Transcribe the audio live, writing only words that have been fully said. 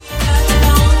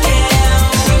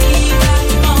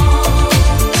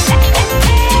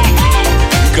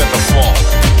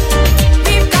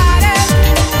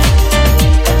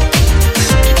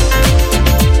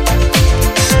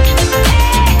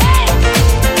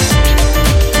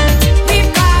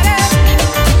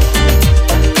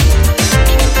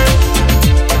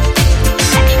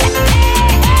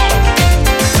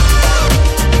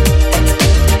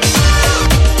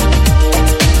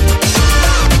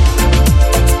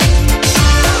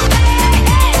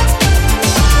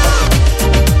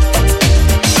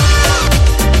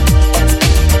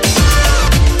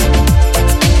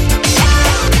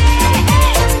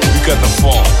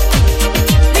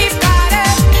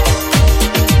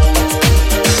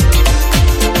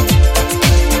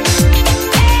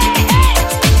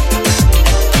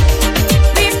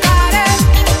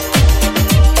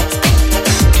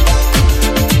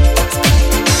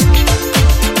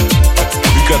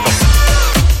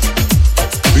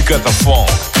got the funk.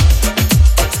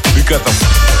 We got the funk.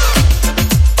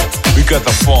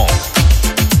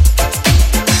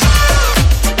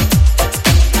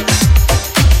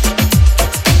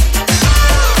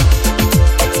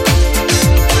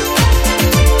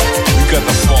 Got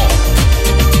the funk.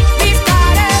 We've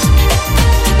got it.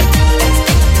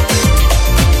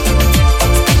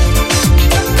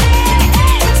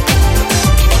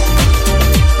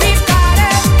 We've got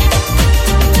it.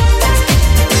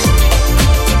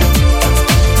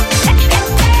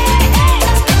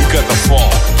 We got the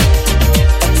funk.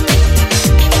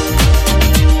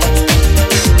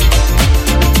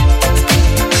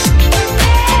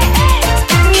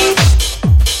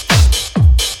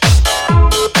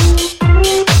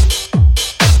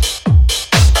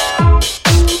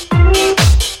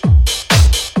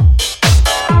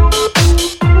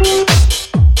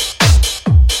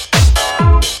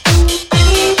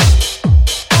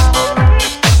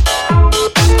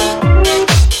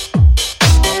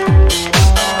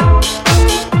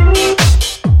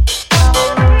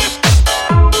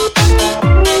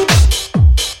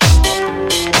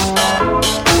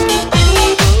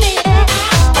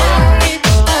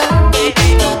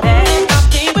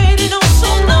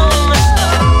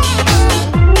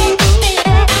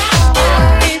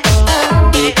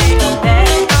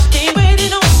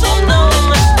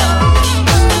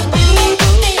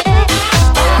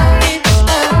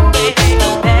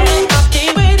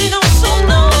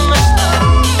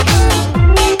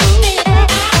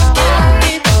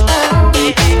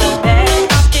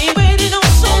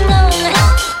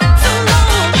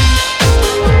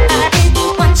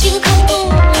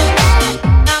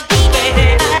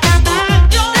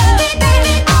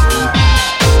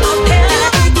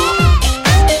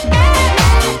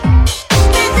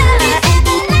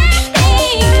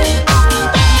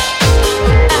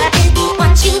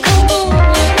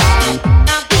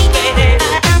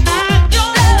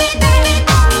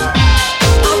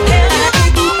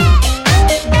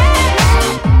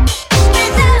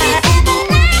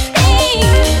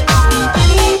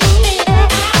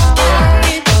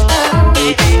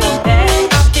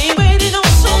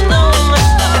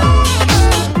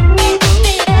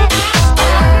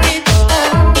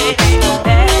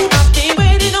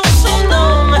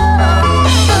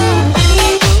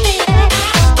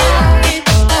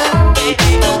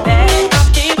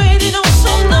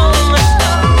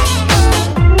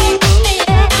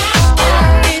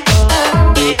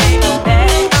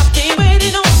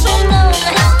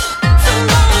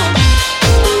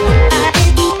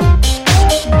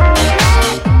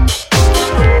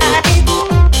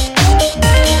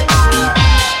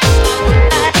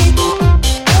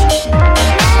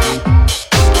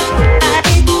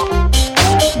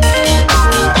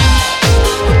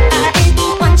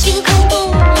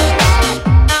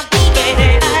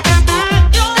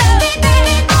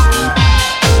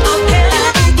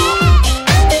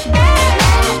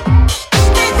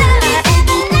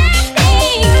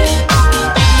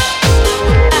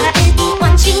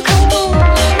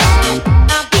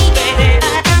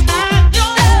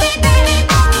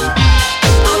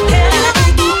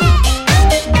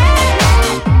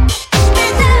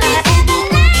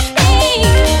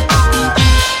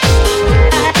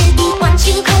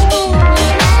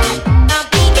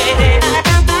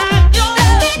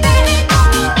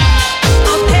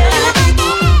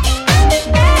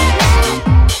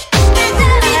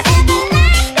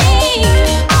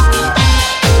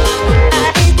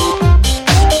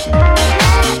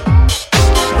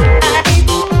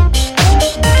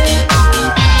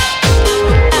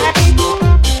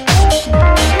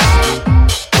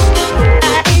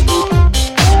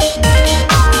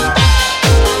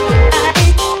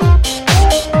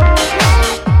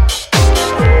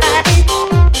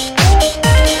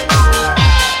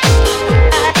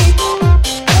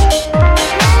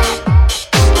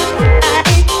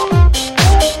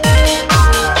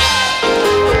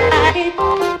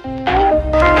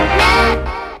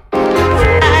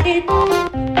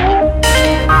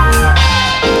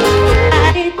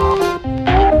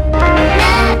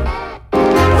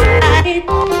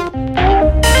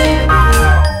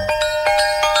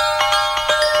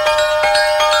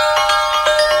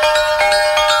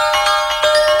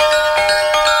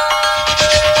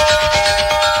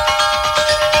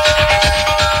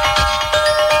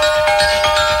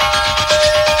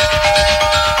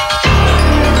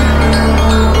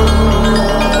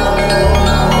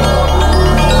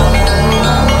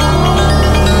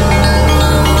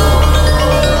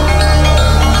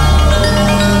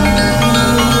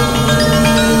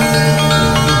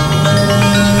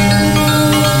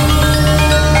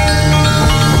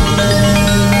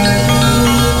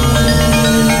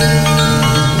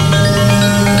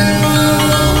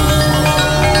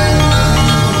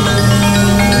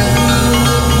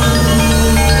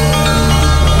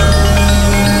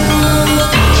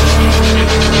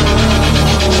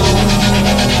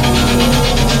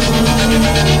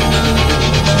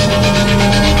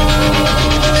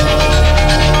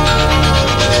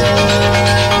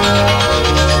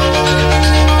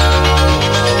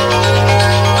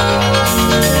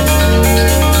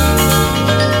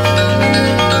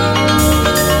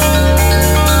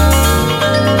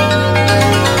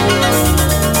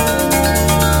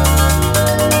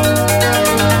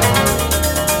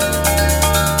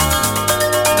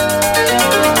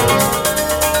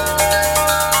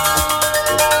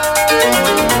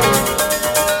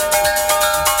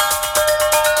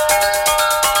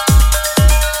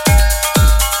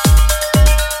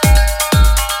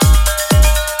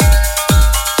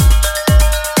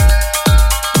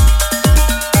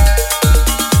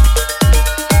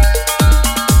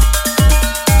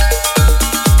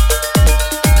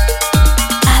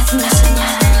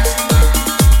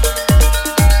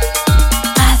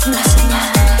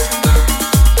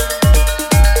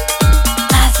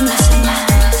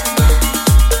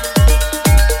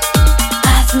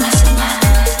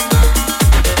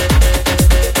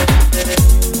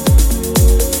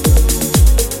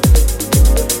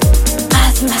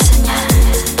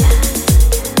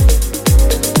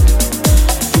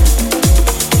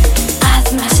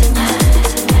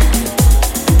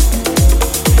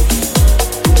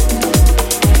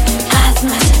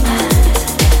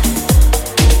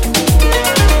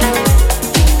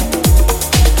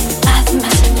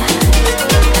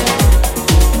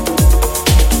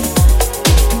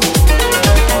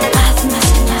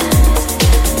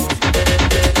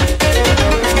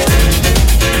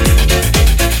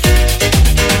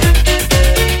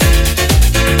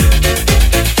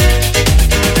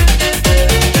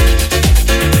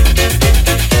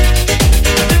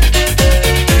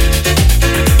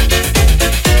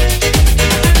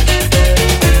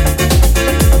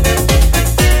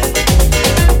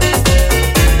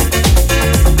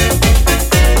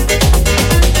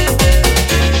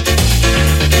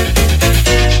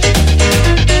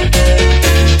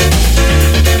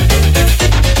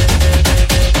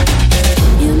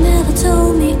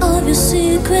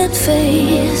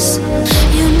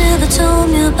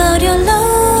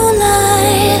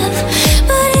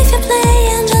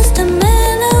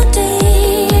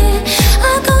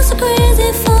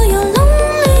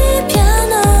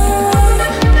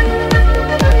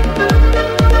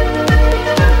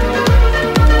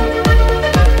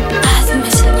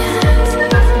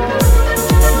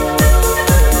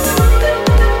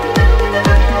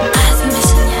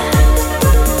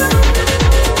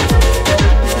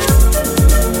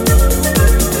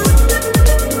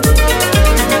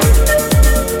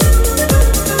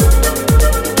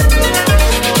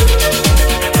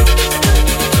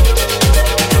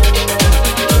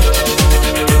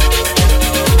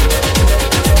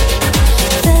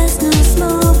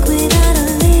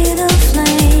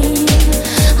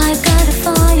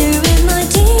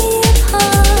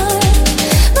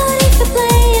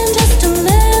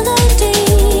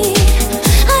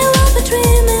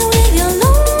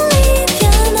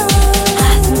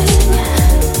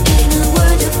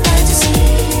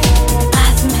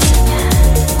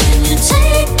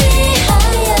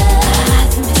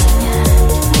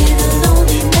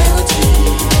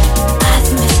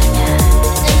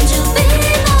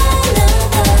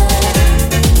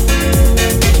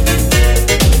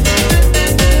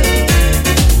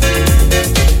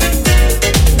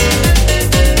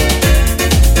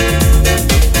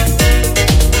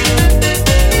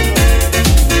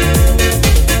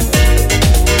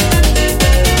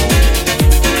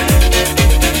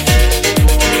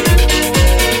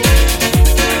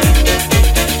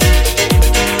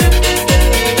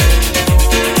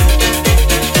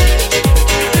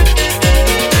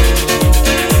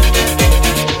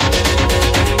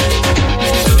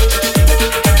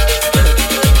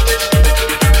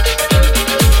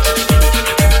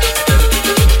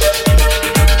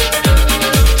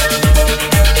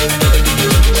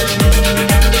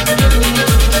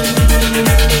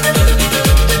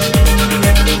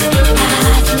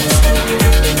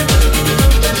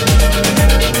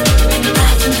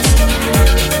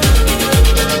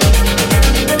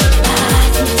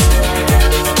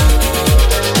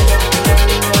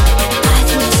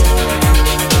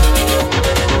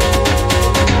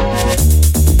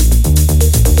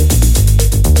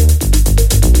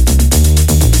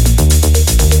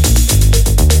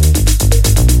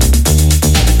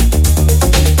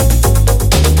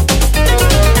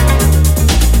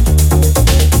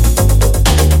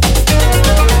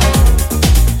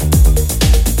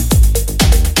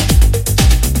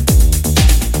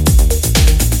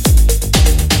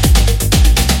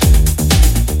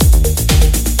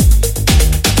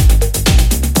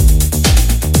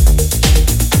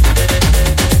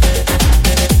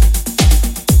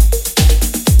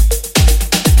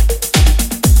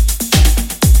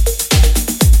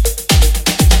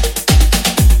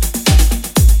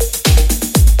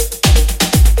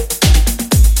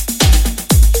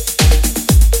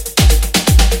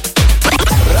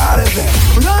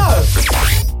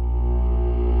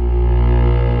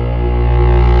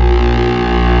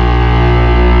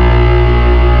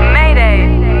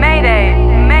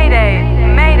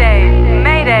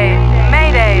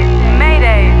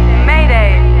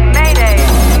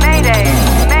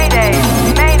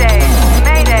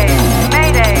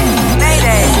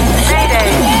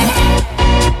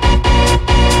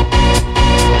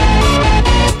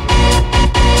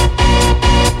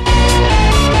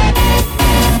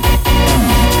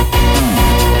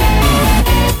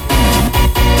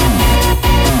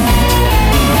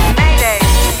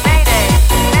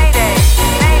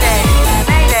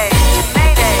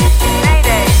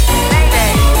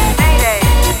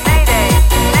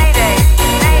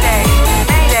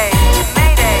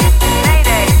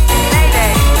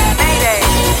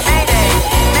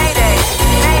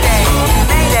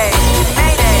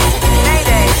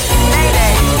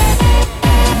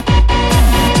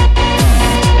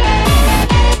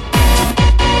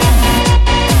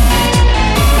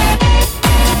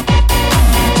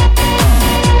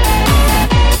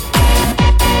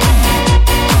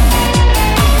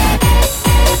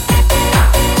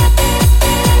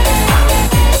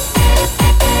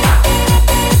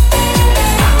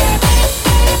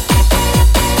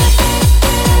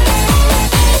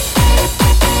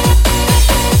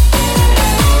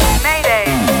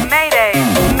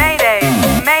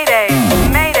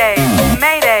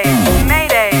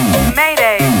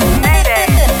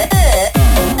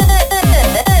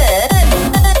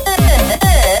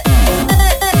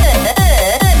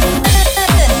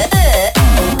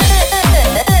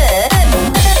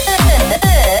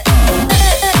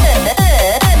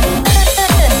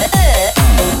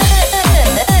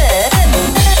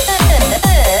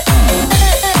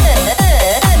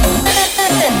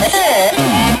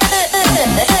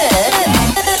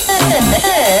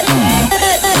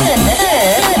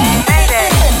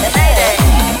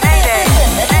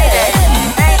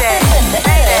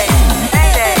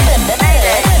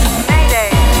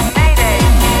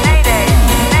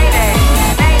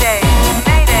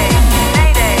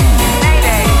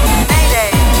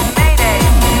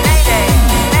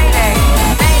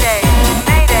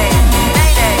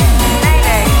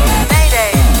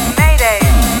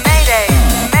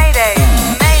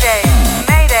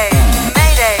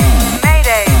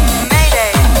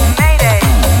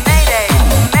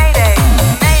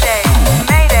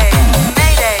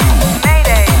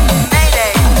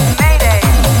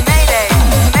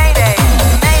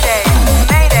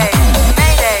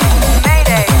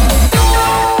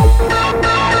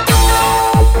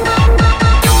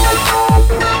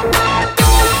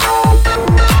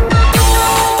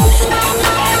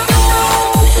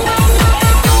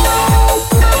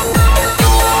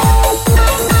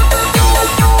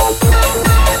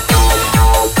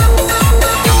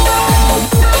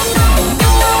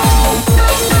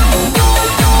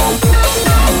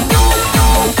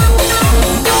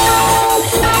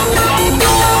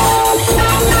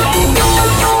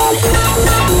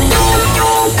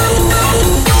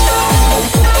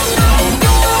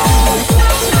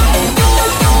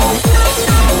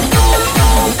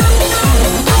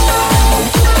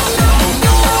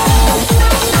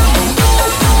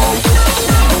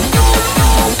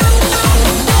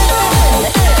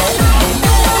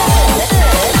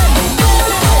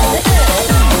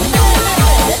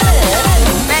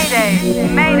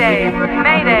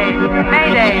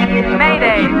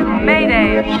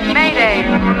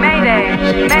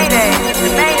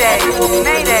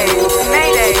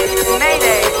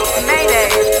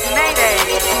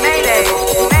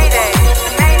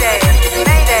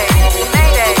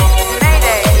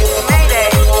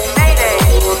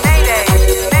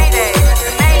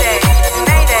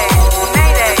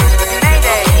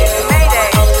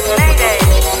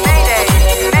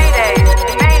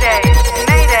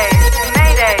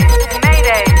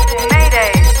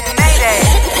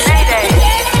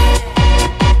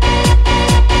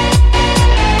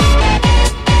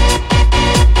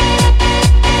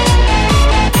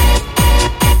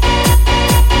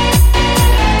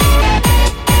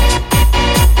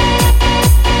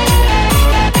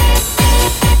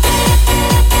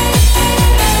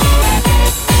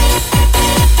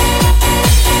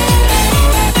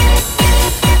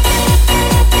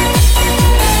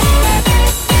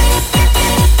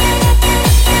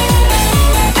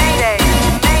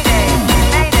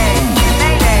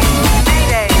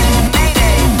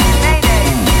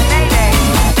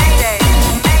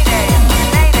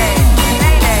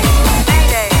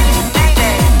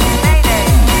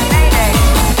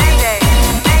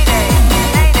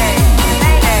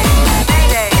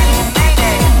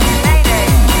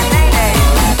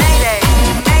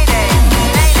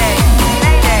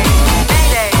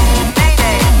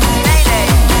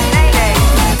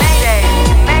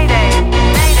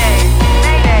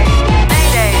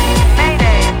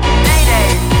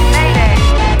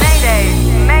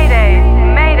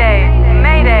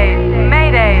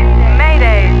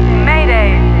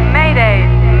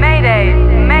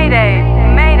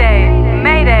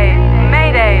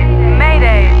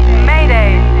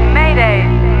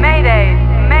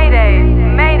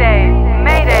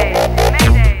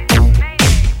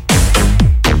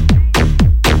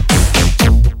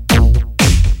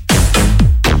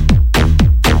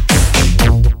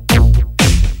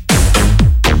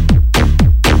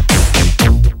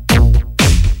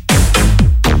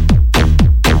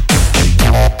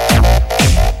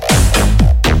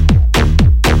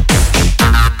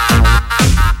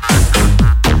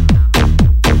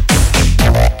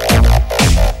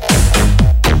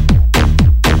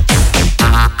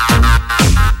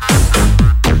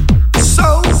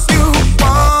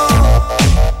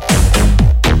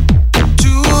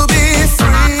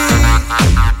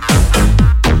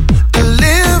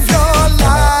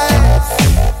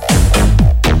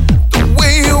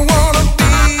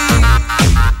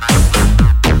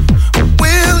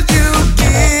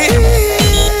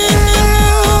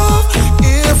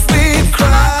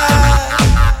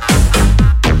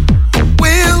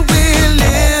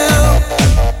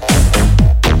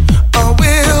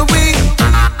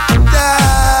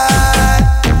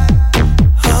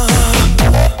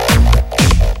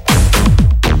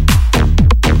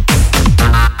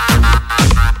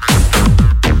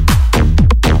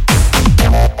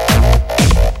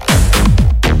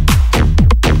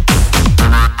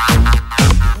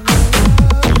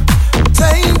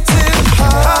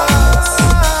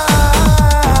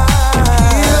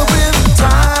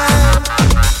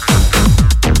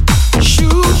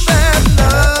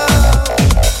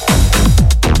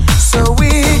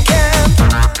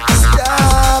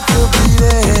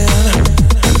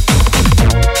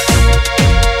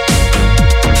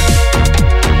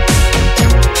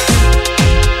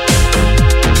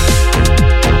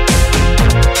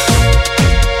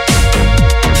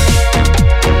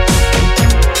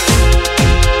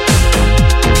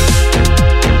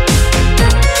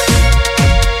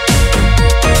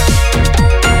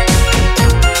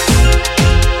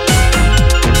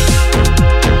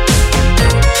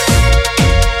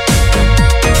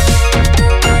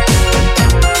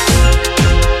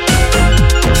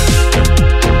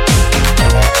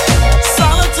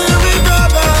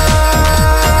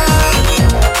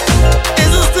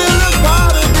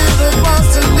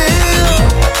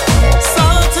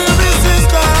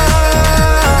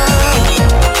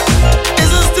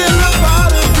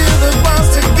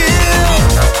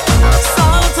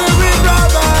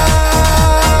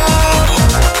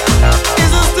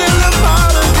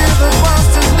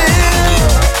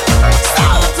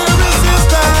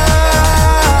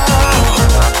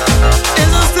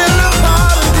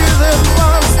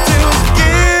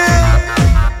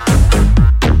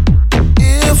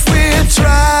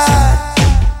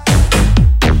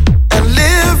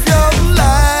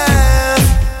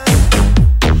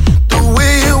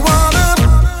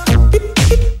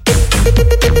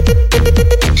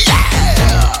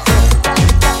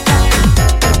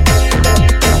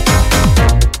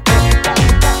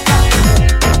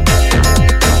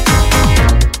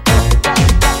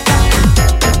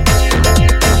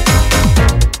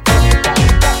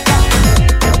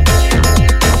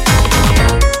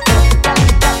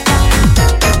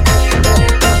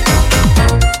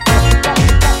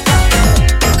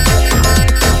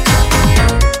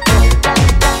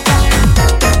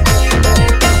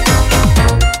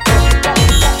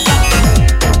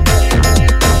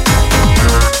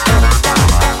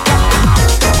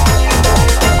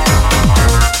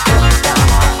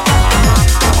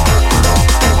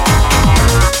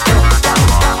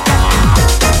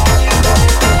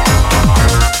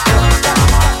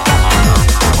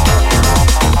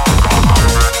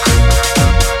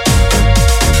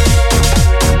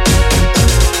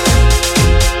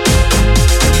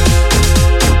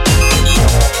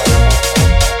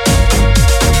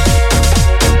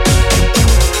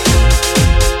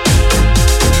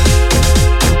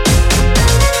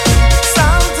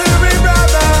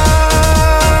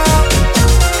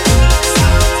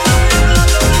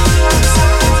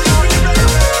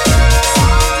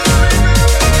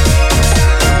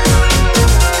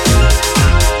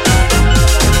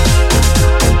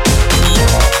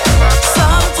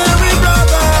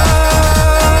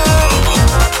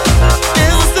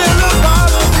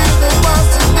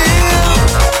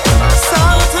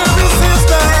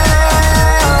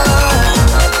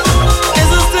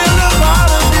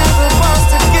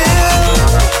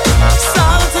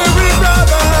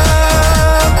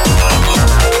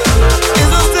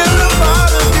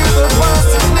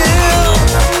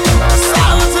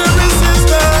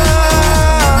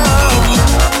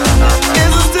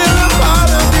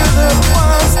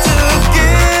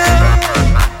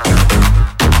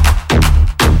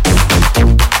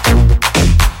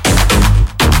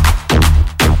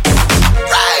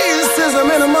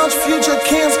 much future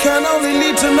kins can only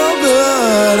lead to no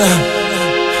good.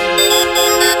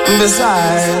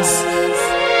 Besides,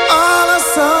 all our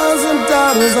sons and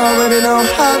daughters already know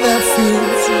how that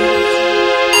feels.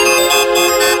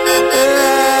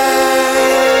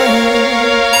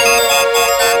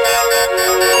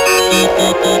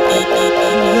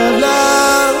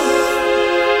 Love.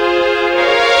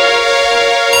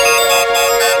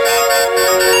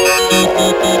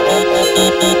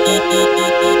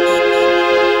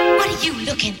 What are you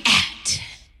looking at?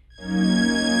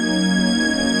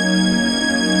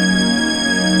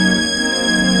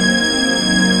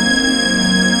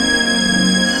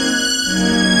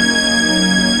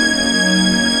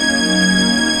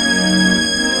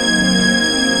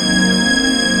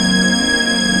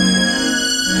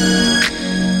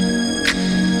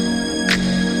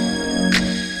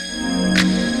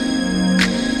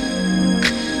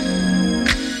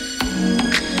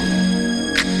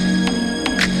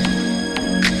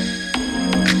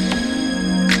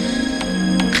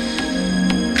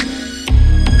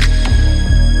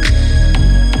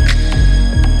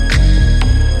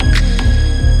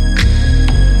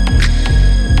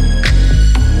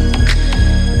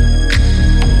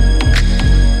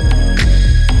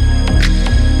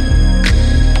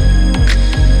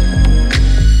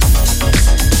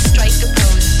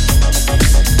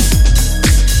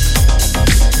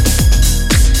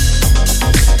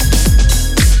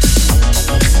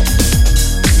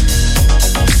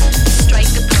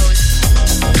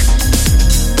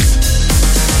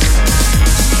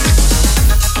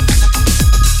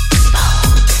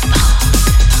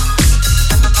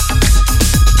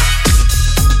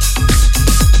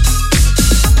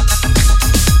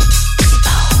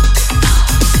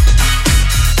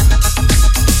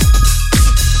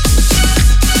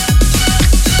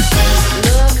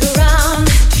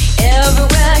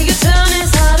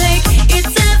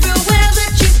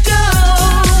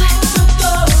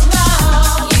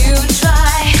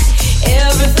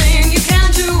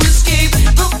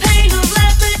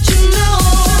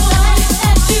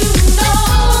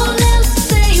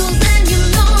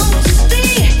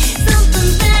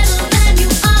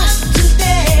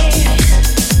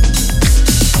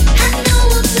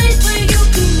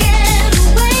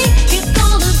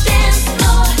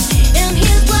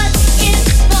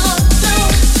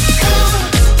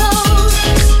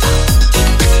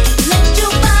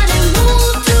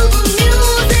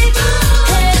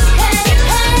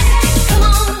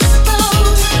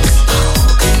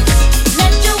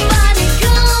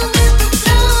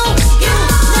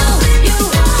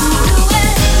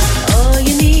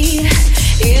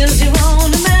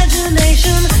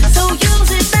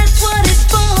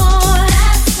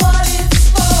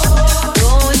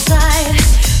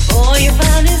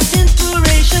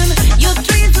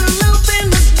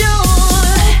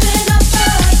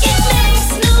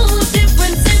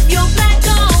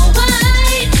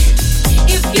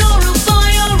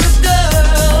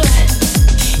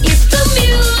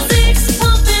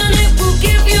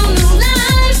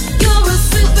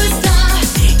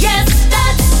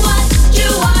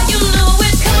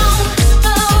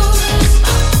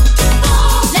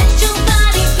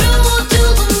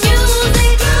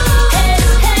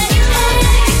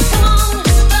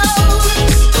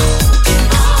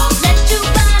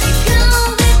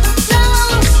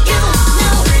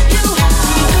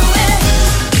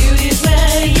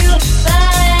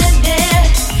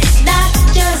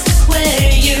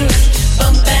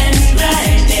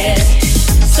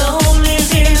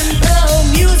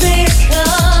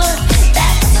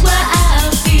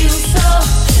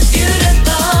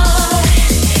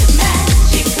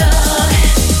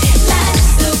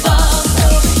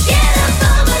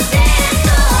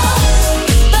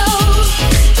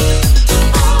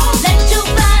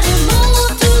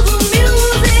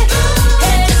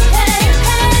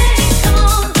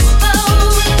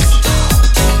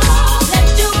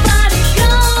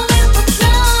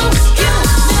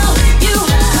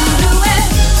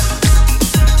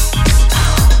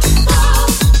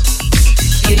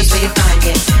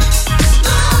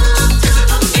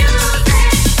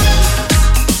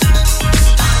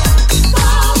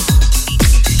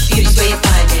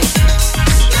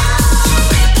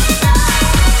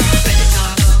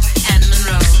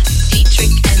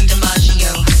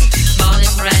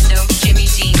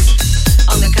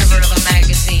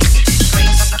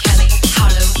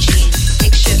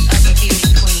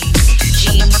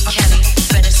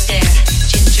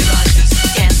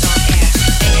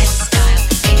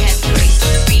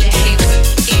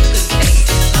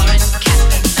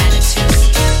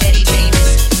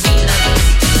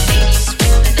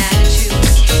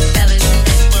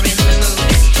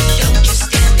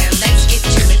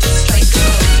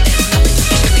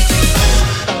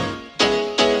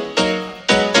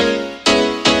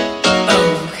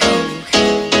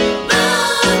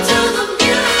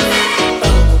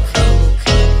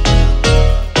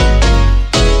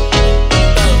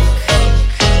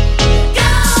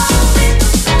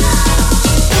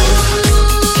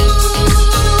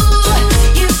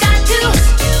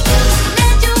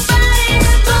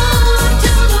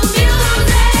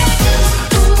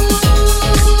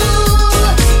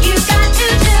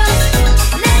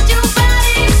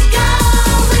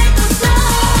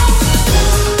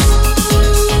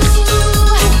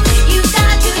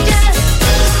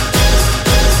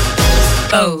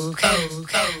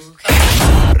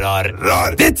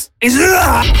 Raar. Dit is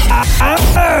Raar.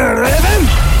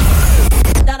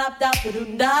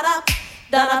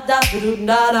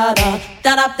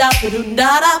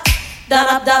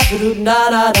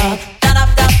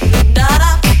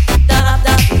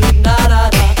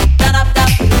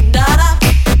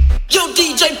 Yo,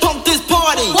 DJ, pump this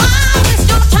party. Wow, it's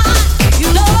your time.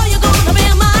 You know you're gonna be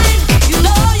mine. You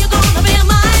know you're gonna be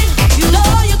mine. You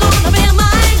know you're gonna be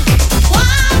mine.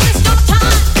 Wow, it's your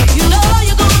time. You know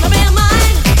you're gonna be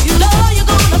mine. You know you're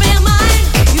gonna be mine.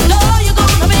 You know you're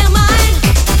gonna be mine.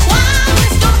 Wow,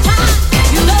 it's your time.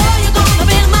 You know you're gonna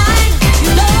be mine.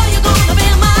 You know you're gonna be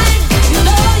mine. You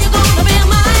know you're gonna be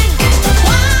mine.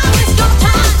 Wow, it's your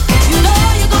time. You know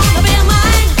you're gonna be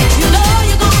mine. You know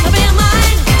you're gonna be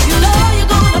mine. You know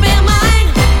you're gonna be mine.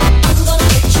 I'm gonna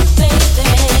get you, baby.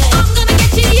 I'm gonna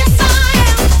get you, yes I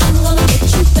am. I'm gonna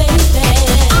get you, baby.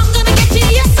 I'm gonna get you,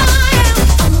 yes I am.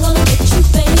 I'm gonna get you,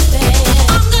 baby.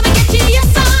 I'm gonna get you,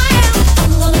 yes I am.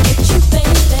 I'm gonna get you,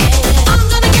 baby. I'm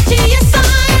gonna get you, yes I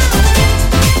am.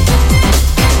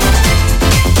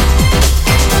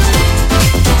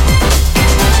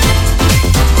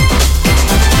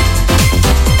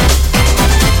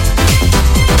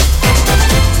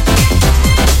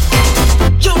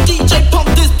 Yo, DJ, pump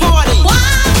this party.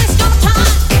 Wow, it's your time.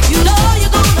 You know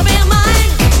you're gonna be mine.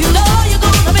 You know you're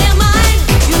gonna be mine.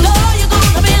 You know you're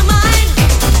gonna be mine.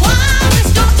 Wow,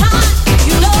 it's your time.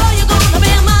 You know you're gonna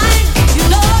be mine. You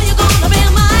know you're gonna be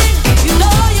mine. You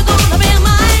know you're gonna be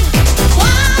mine.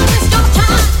 Wow, it's your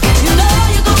time. You know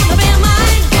you're gonna be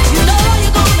mine. You know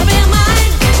you're gonna be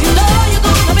mine. You know you're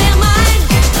gonna be mine.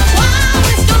 Wow,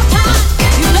 it's your time.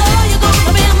 You know you're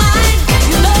gonna be mine.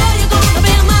 You know you're gonna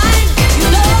be mine. You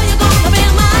know you're gonna be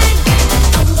mine.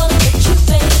 I'm gonna get you,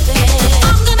 baby.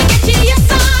 I'm gonna get you, yes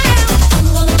I am. I'm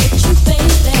gonna get you,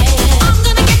 baby. I'm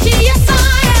gonna get you, yes I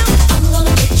am. I'm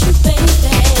gonna get you,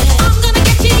 baby. I'm gonna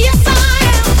get you, yes I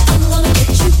am. I'm gonna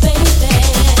get you, baby.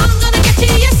 I'm gonna get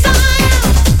you, yes I am.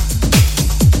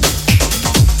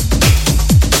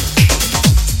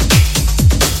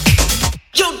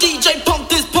 Yo, DJ, pump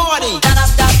this party.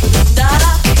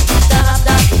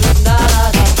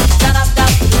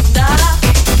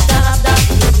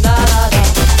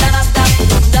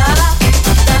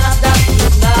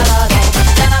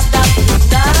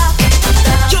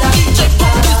 Yo, DJ,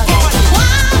 pump this party.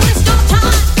 Wow, it's your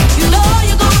time. You know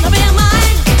you're gonna be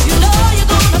mine. You know you're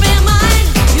gonna be mine.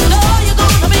 You know you're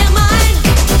gonna be mine.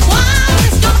 Wow,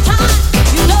 it's your time.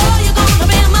 You know you're gonna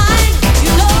be mine.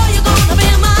 You know you're gonna be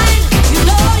mine. You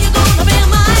know you're gonna be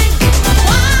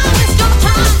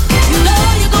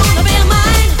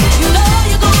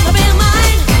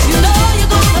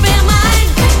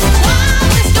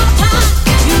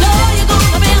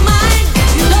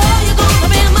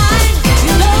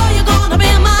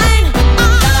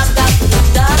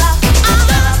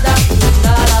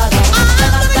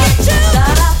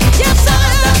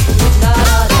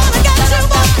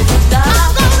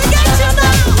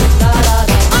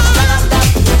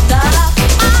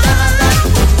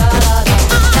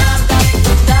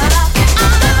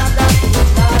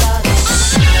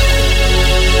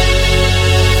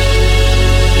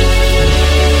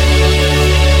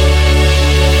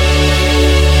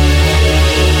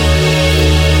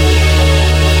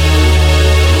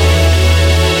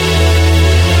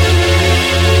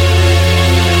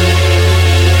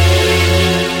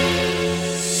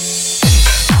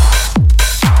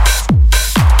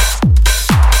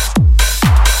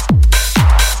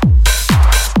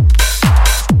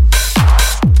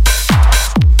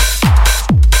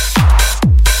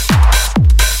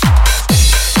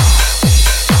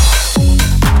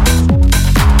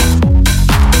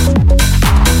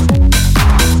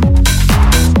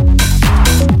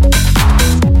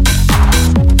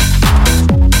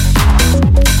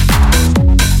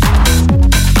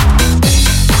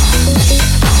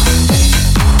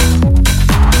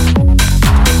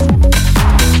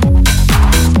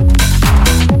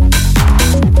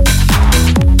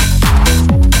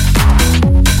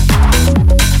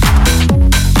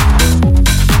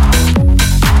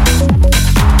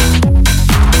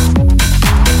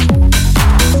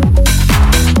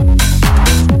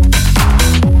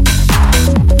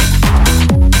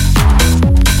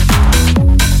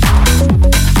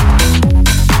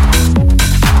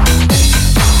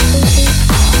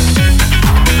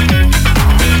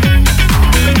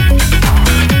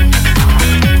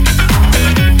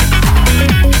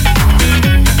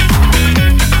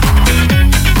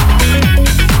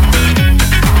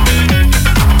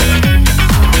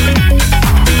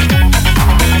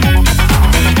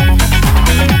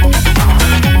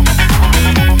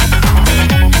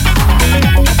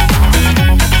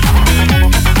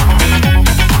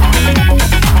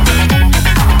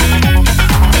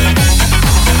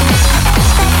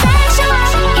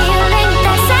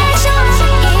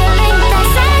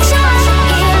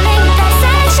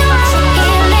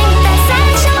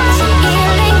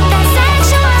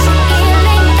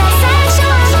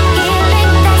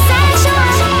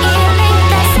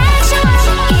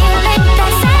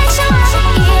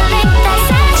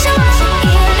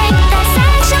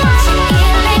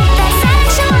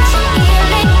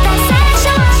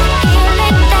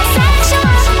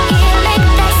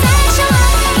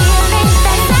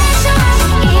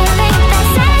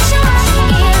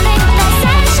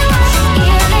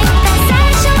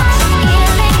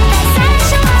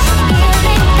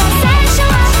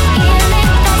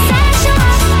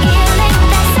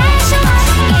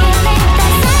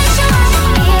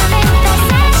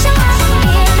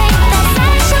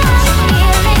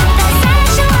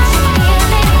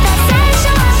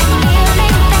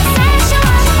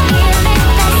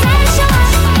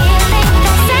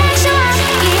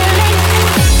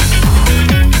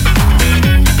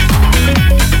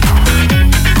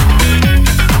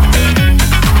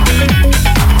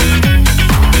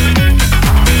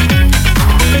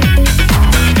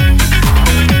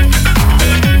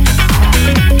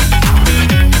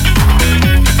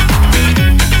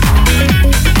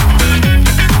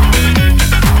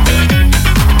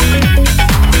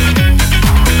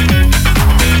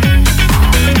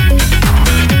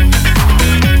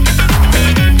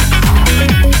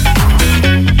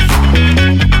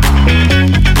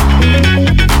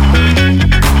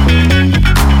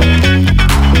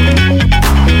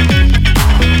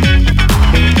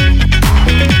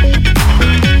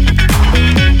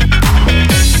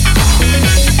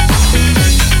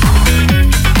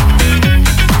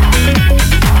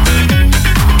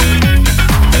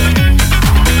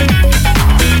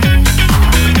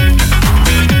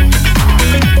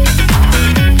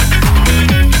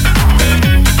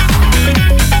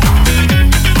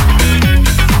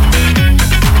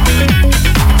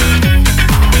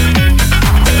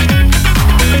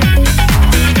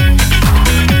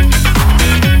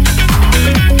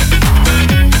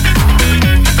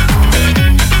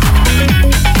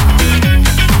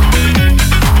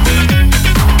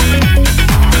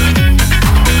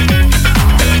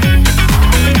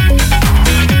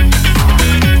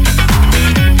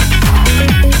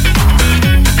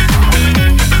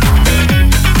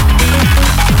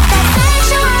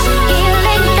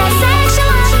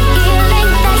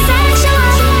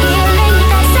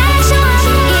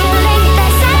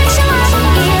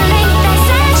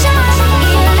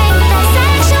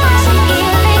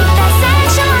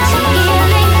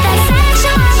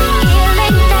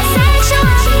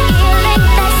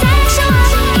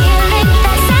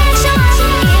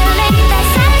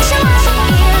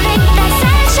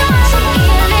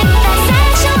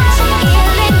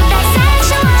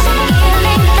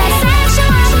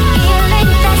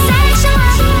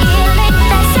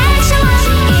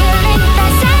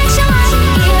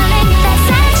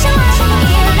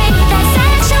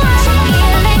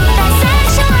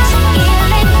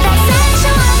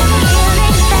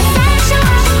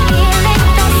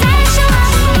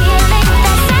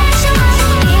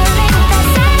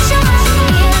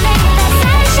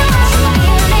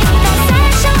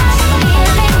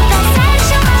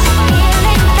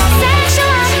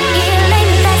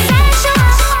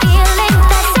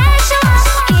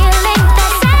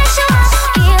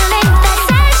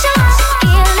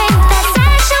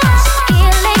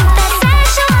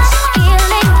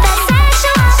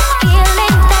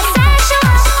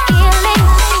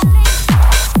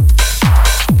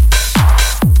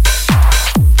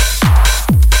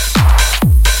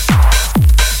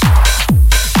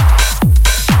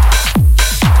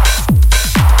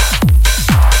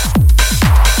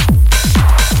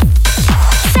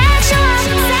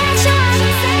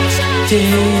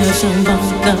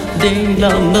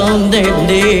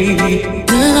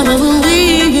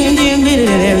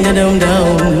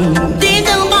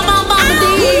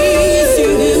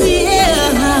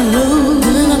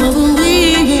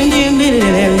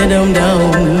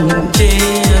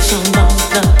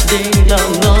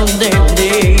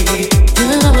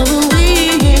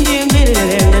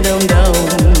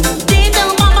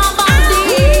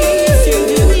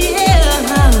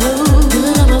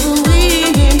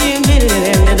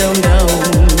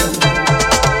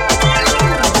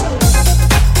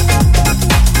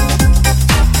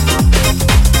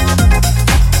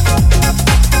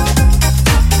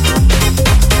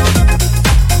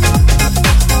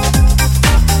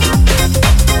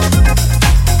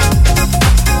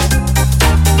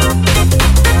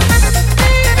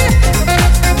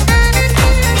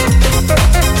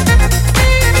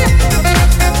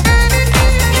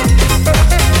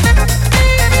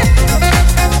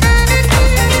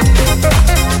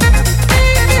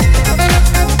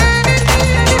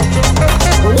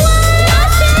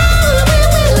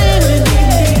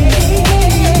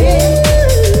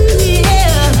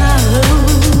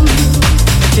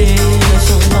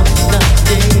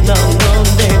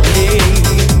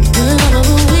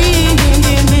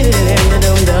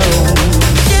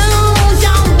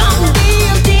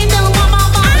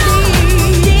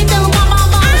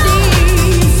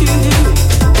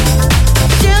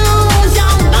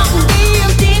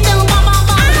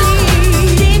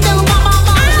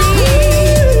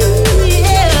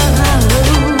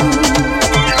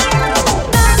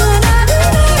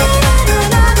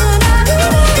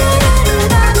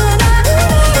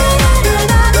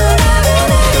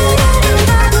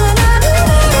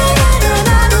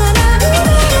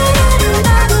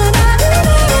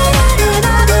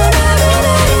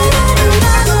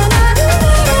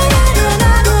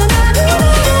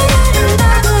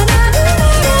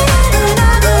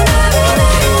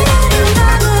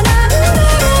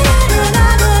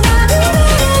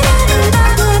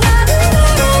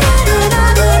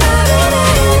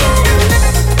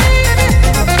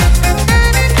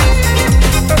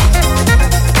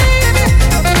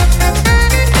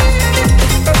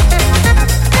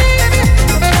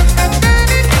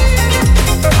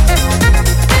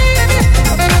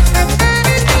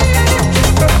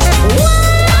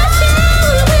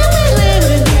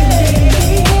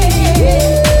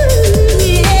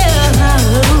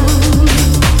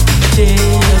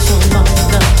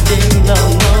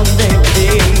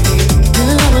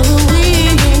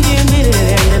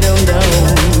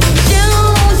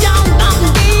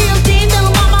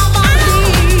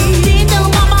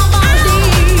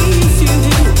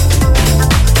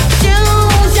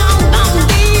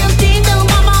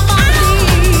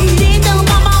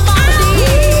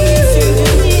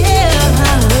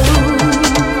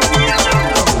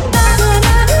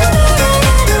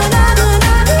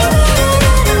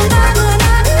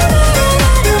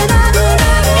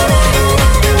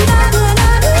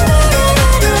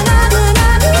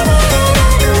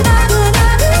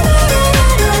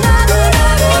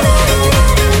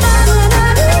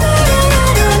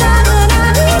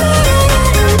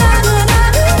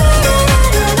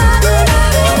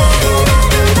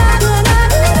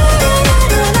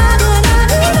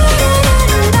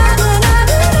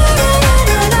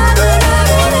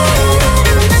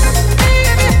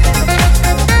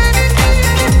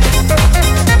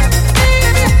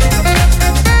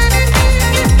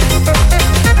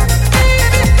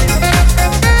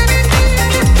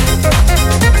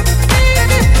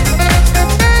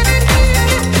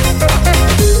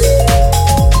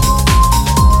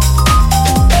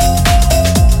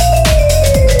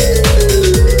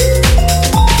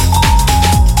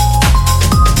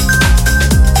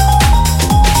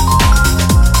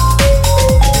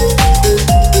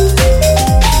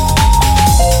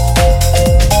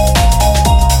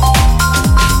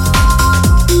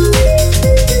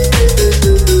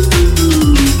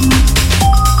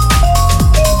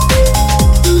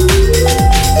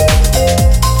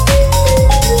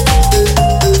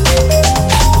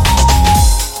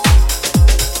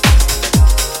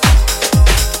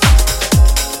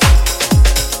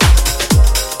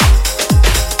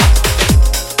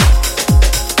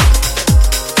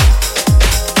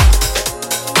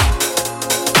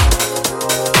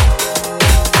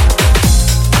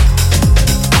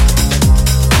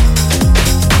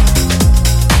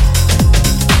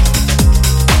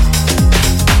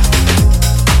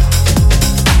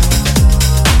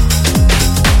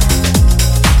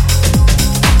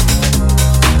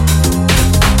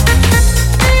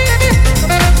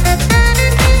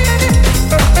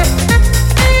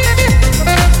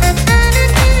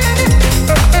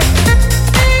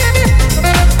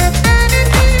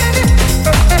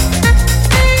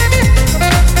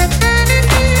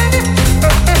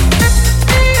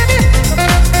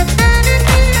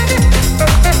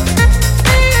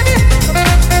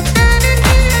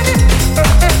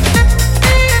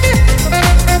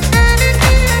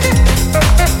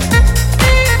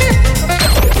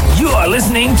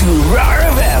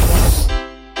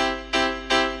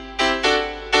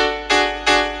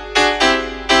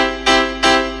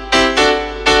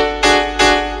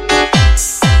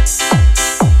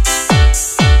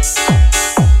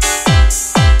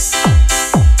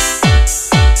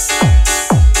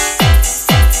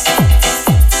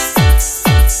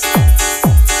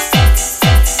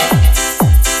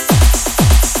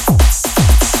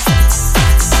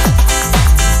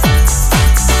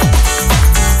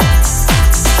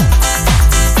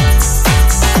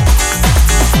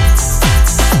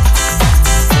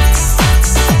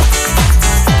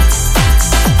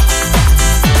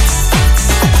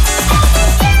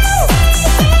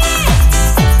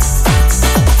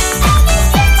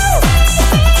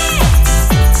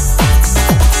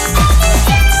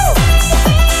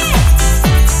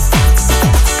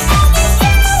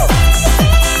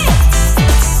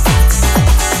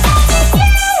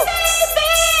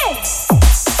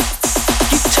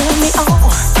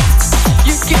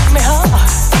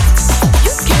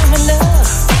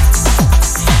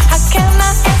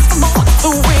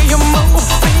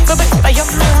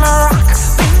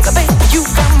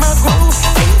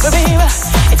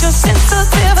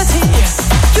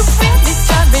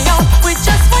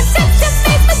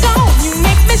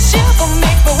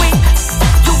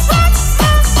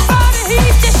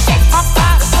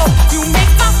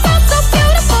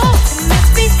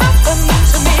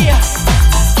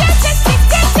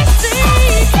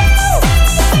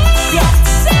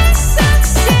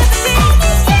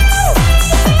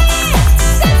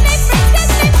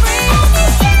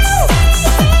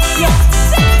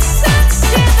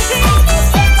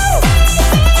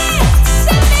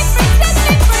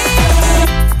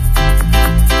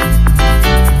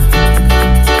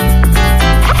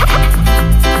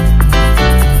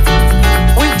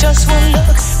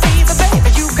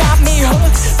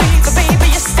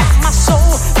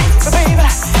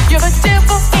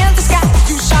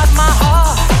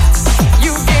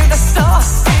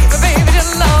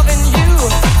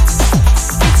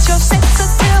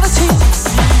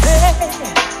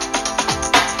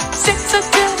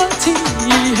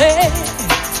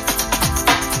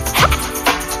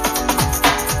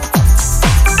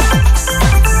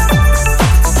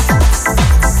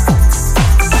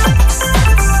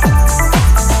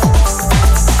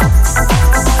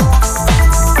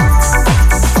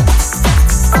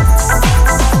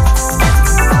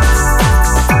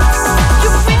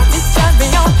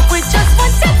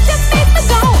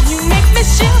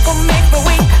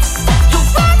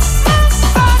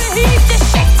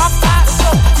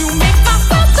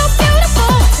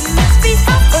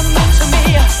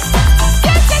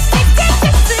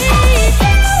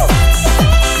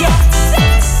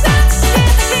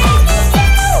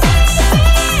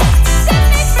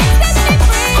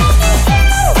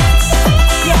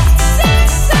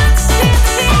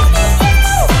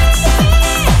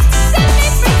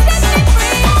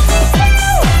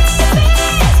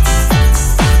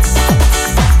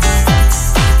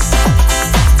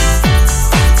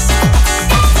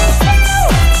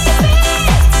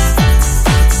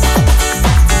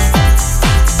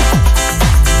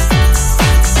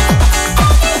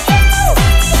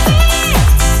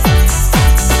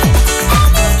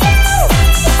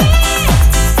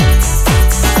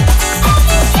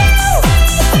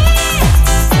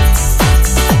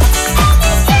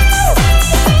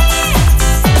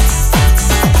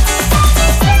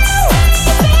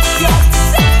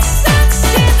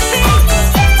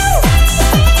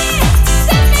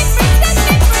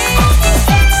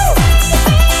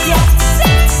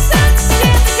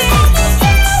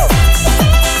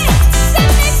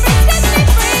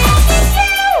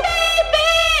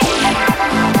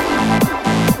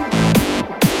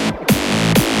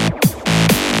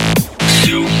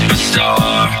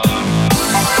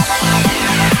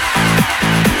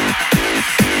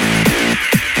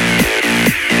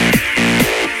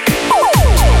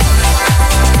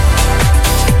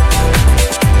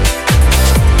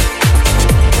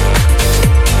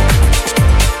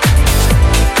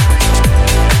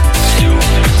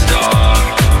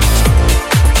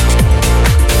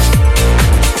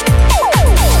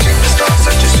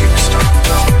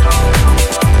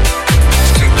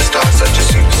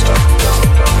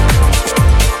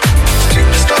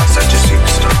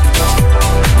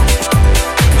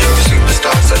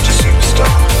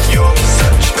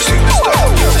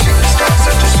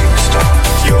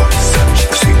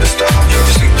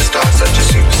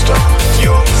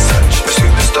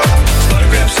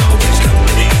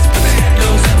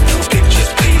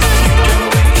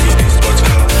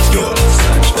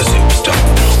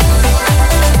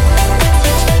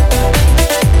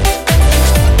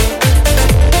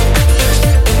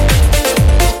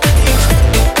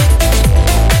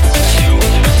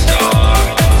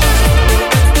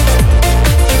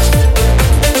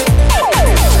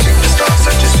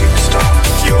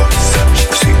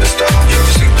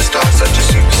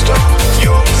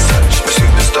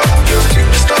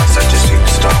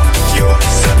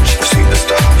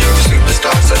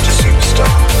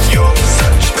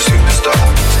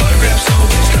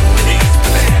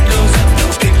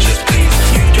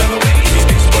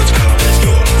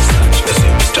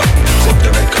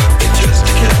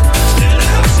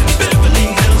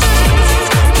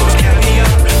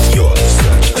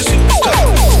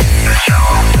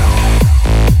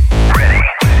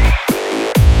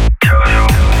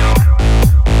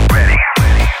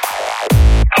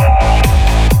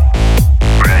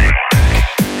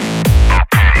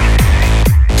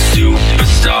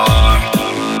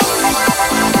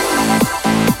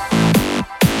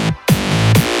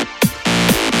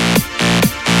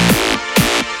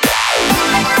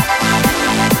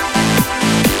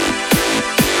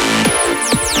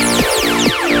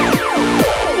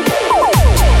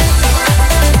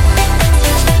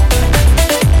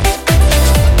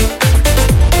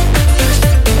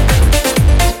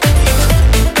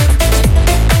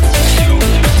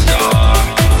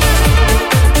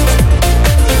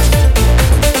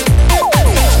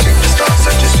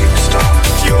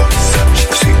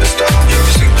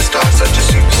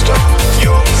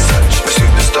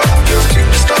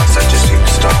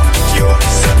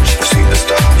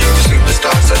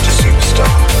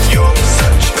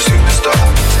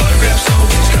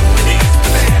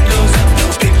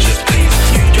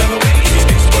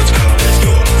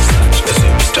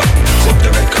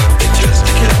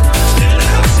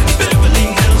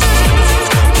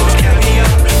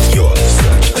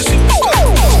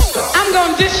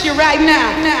right now.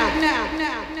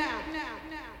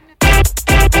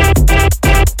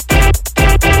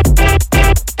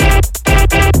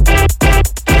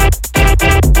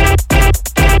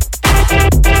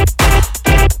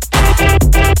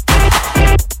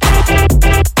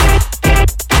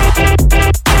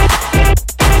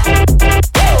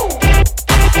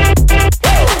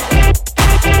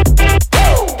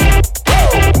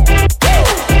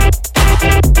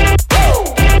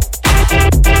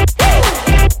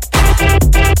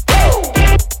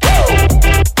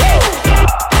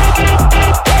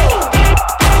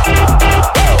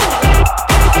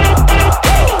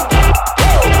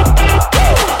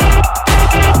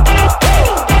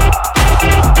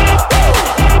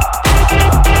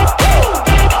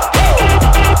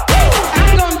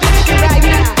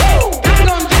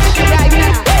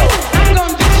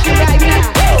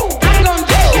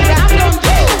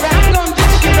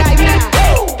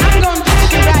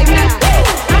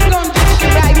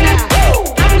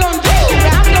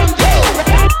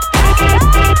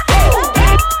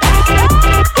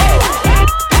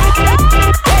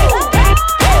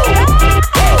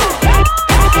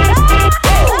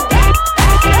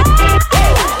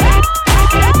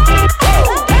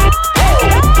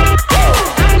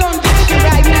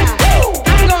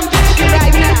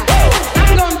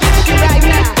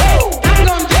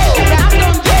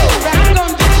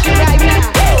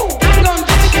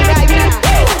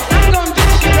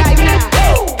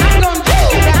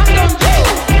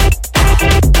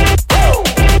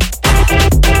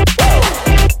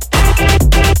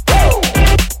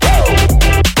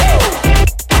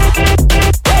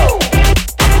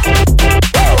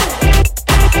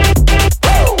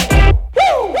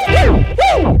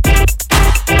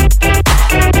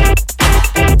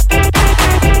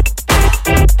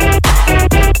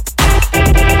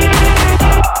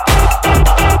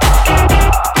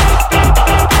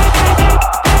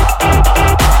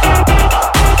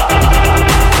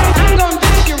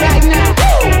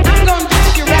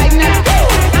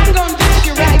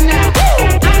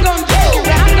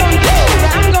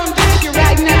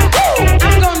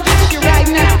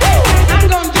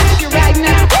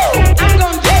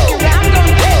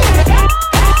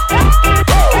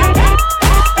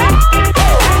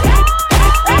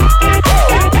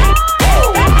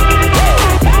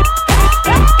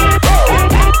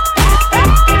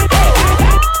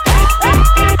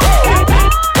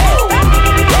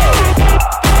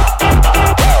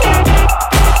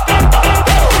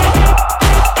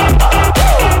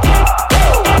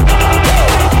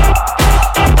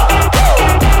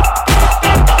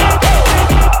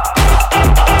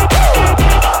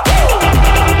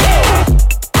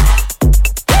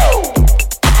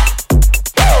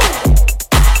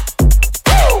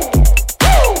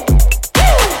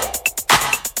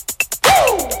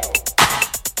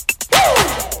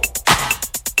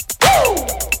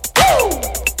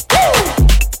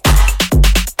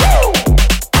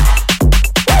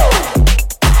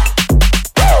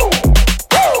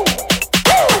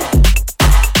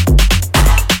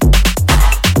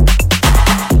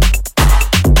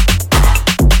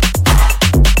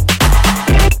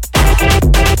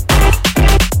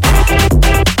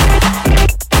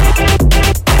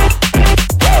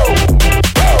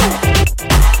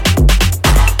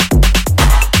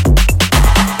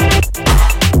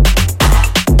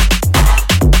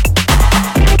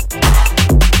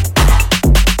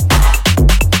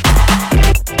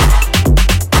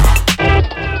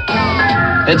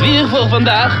 Het weer voor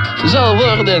vandaag zal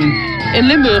worden: in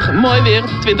Limburg mooi weer,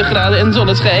 20 graden en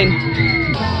zonneschijn.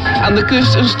 Aan de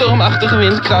kust een stormachtige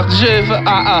wind, kracht 7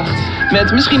 à 8.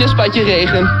 Met misschien een spatje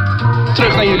regen.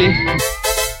 Terug naar jullie.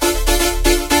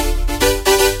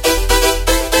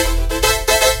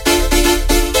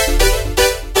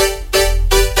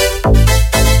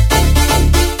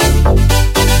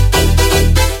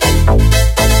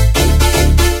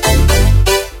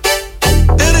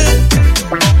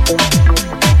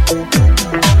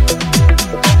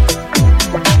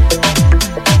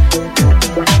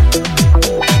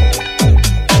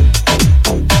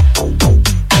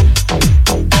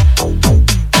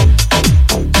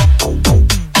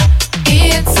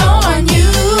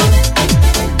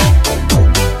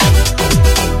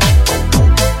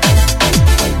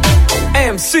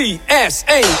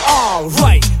 M.C.J,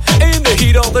 alright. In the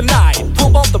heat of the night,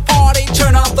 pump up the party,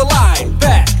 turn off the light.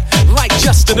 Back, like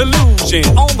just an illusion.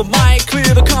 On the mic,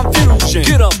 clear the confusion.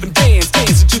 Get up and dance,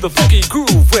 dance into the funky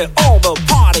groove where all the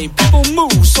party people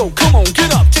move. So come on,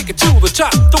 get up, take it to the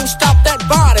top. Don't stop that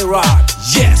body rock.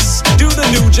 Yes, do the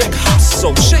new jack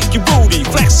hustle. Shake your booty,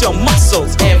 flex your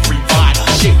muscles. Everybody,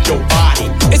 shake your body.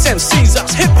 It's It's MC's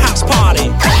us hip house party.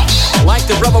 Like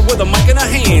the rubber with a mic in a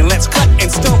hand, let's cut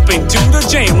and stump into the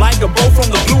jam. Like a bow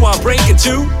from the blue, I'll break it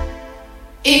too.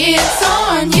 It's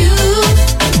on you.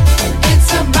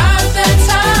 It's about that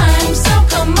time. So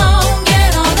come on,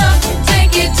 get on up,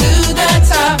 take it to the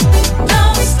top.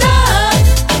 Don't stop.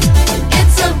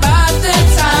 It's about that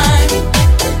time.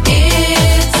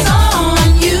 It's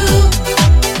on you.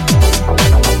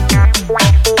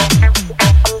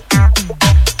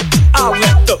 I'll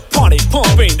let the party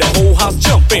pumping, the whole house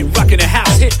jumping, rocking the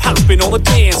house, hip hopping on the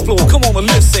dance floor. Come on and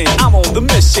listen, I'm on the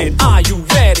mission. Are you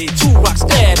ready to rock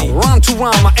steady? Rhyme to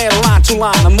rhyme, I add line to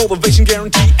line. A motivation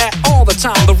guarantee at all the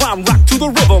time. The rhyme rock to the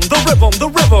rhythm, the rhythm, the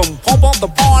rhythm. Pump up the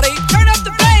party, turn up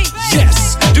the bass.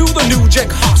 Yes, do the new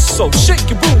jack hustle. Shake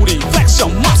your booty, flex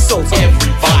your muscles.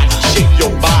 Everybody, shake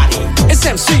your body. It's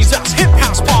MC's us hip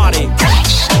house party.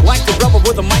 Like the rubber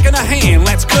with a mic in a hand,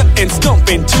 let's cut and stump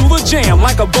into the jam.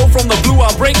 Like a bow from the blue,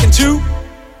 I'll break into.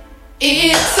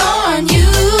 It's on you.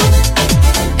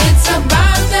 It's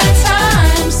about that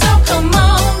time. So come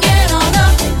on, get on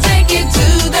up, take it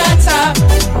to the top.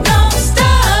 Don't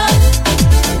stop.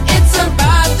 It's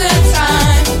about that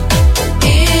time.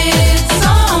 It's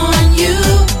on you.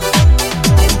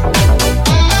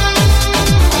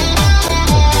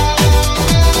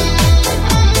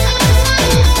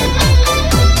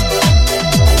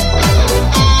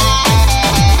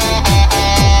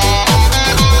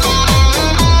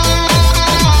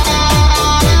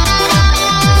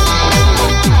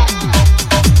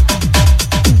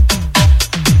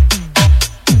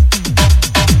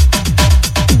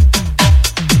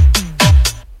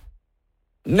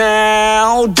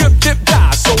 Now, dip, dip,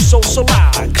 die, so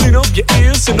loud. Clean up your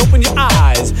ears and open your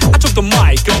eyes. I took the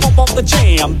mic and bump off the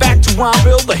jam. Back to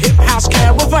Rhymeville, the hip house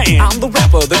caravan. I'm the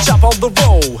rapper, the chop of the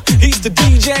roll. He's the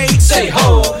DJ, say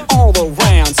ho, all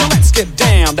around. So let's get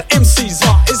down, the MC's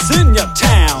is in your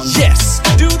town. Yes,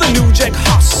 do the new jack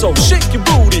hustle. Shake your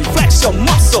booty, flex your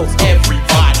muscles.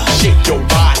 Everybody, shake your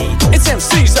body. It's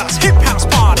MC's us hip house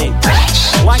party.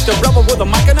 Like the rubber with a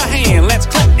mic in a hand, let's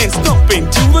clap and stump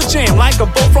into the jam. Like a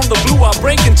bow from the blue, I'll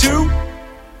break into.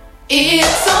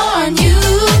 It's on you.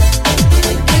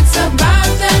 It's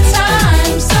about that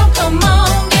time. So come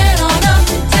on, get on up,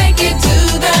 take it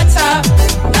to the top.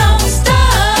 Don't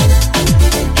stop.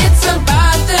 It's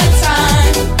about that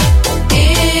time.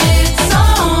 It's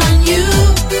on you.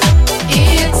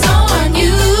 It's on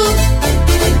you.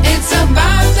 It's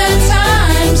about that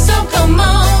time. So come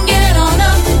on, get on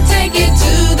up, take it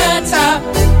to the top.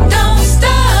 Don't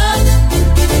stop.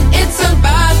 It's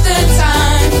about that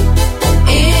time.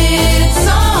 It's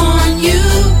on you.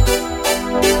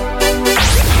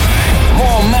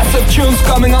 More massive tunes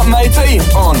coming up, matey,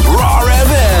 on Raar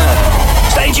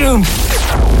FM. Stay tuned.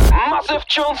 Massive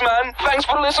tunes, man. Thanks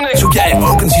for listening. Zoek jij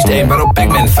ook een systeem waarop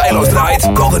Pac-Man feilloos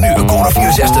draait? Bel dan nu een code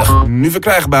 64. Nu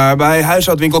verkrijgbaar bij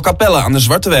huishoudwinkel Capelle aan de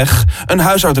Zwarteweg. Een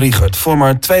huishoudriegert voor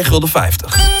maar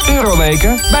 €2,50.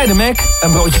 Euroweken bij de Mac.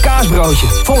 Een broodje kaasbroodje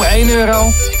voor maar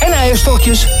 €1. En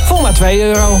eierstokjes voor maar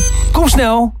 €2. Kom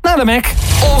snel naar de Mac.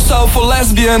 Also for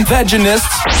lesbian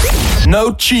vaginists,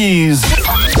 no cheese.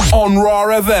 On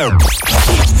Raar FM.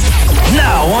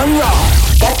 Now on Raar.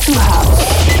 Back to house.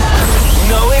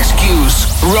 No excuse.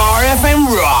 Raar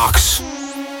FM rocks.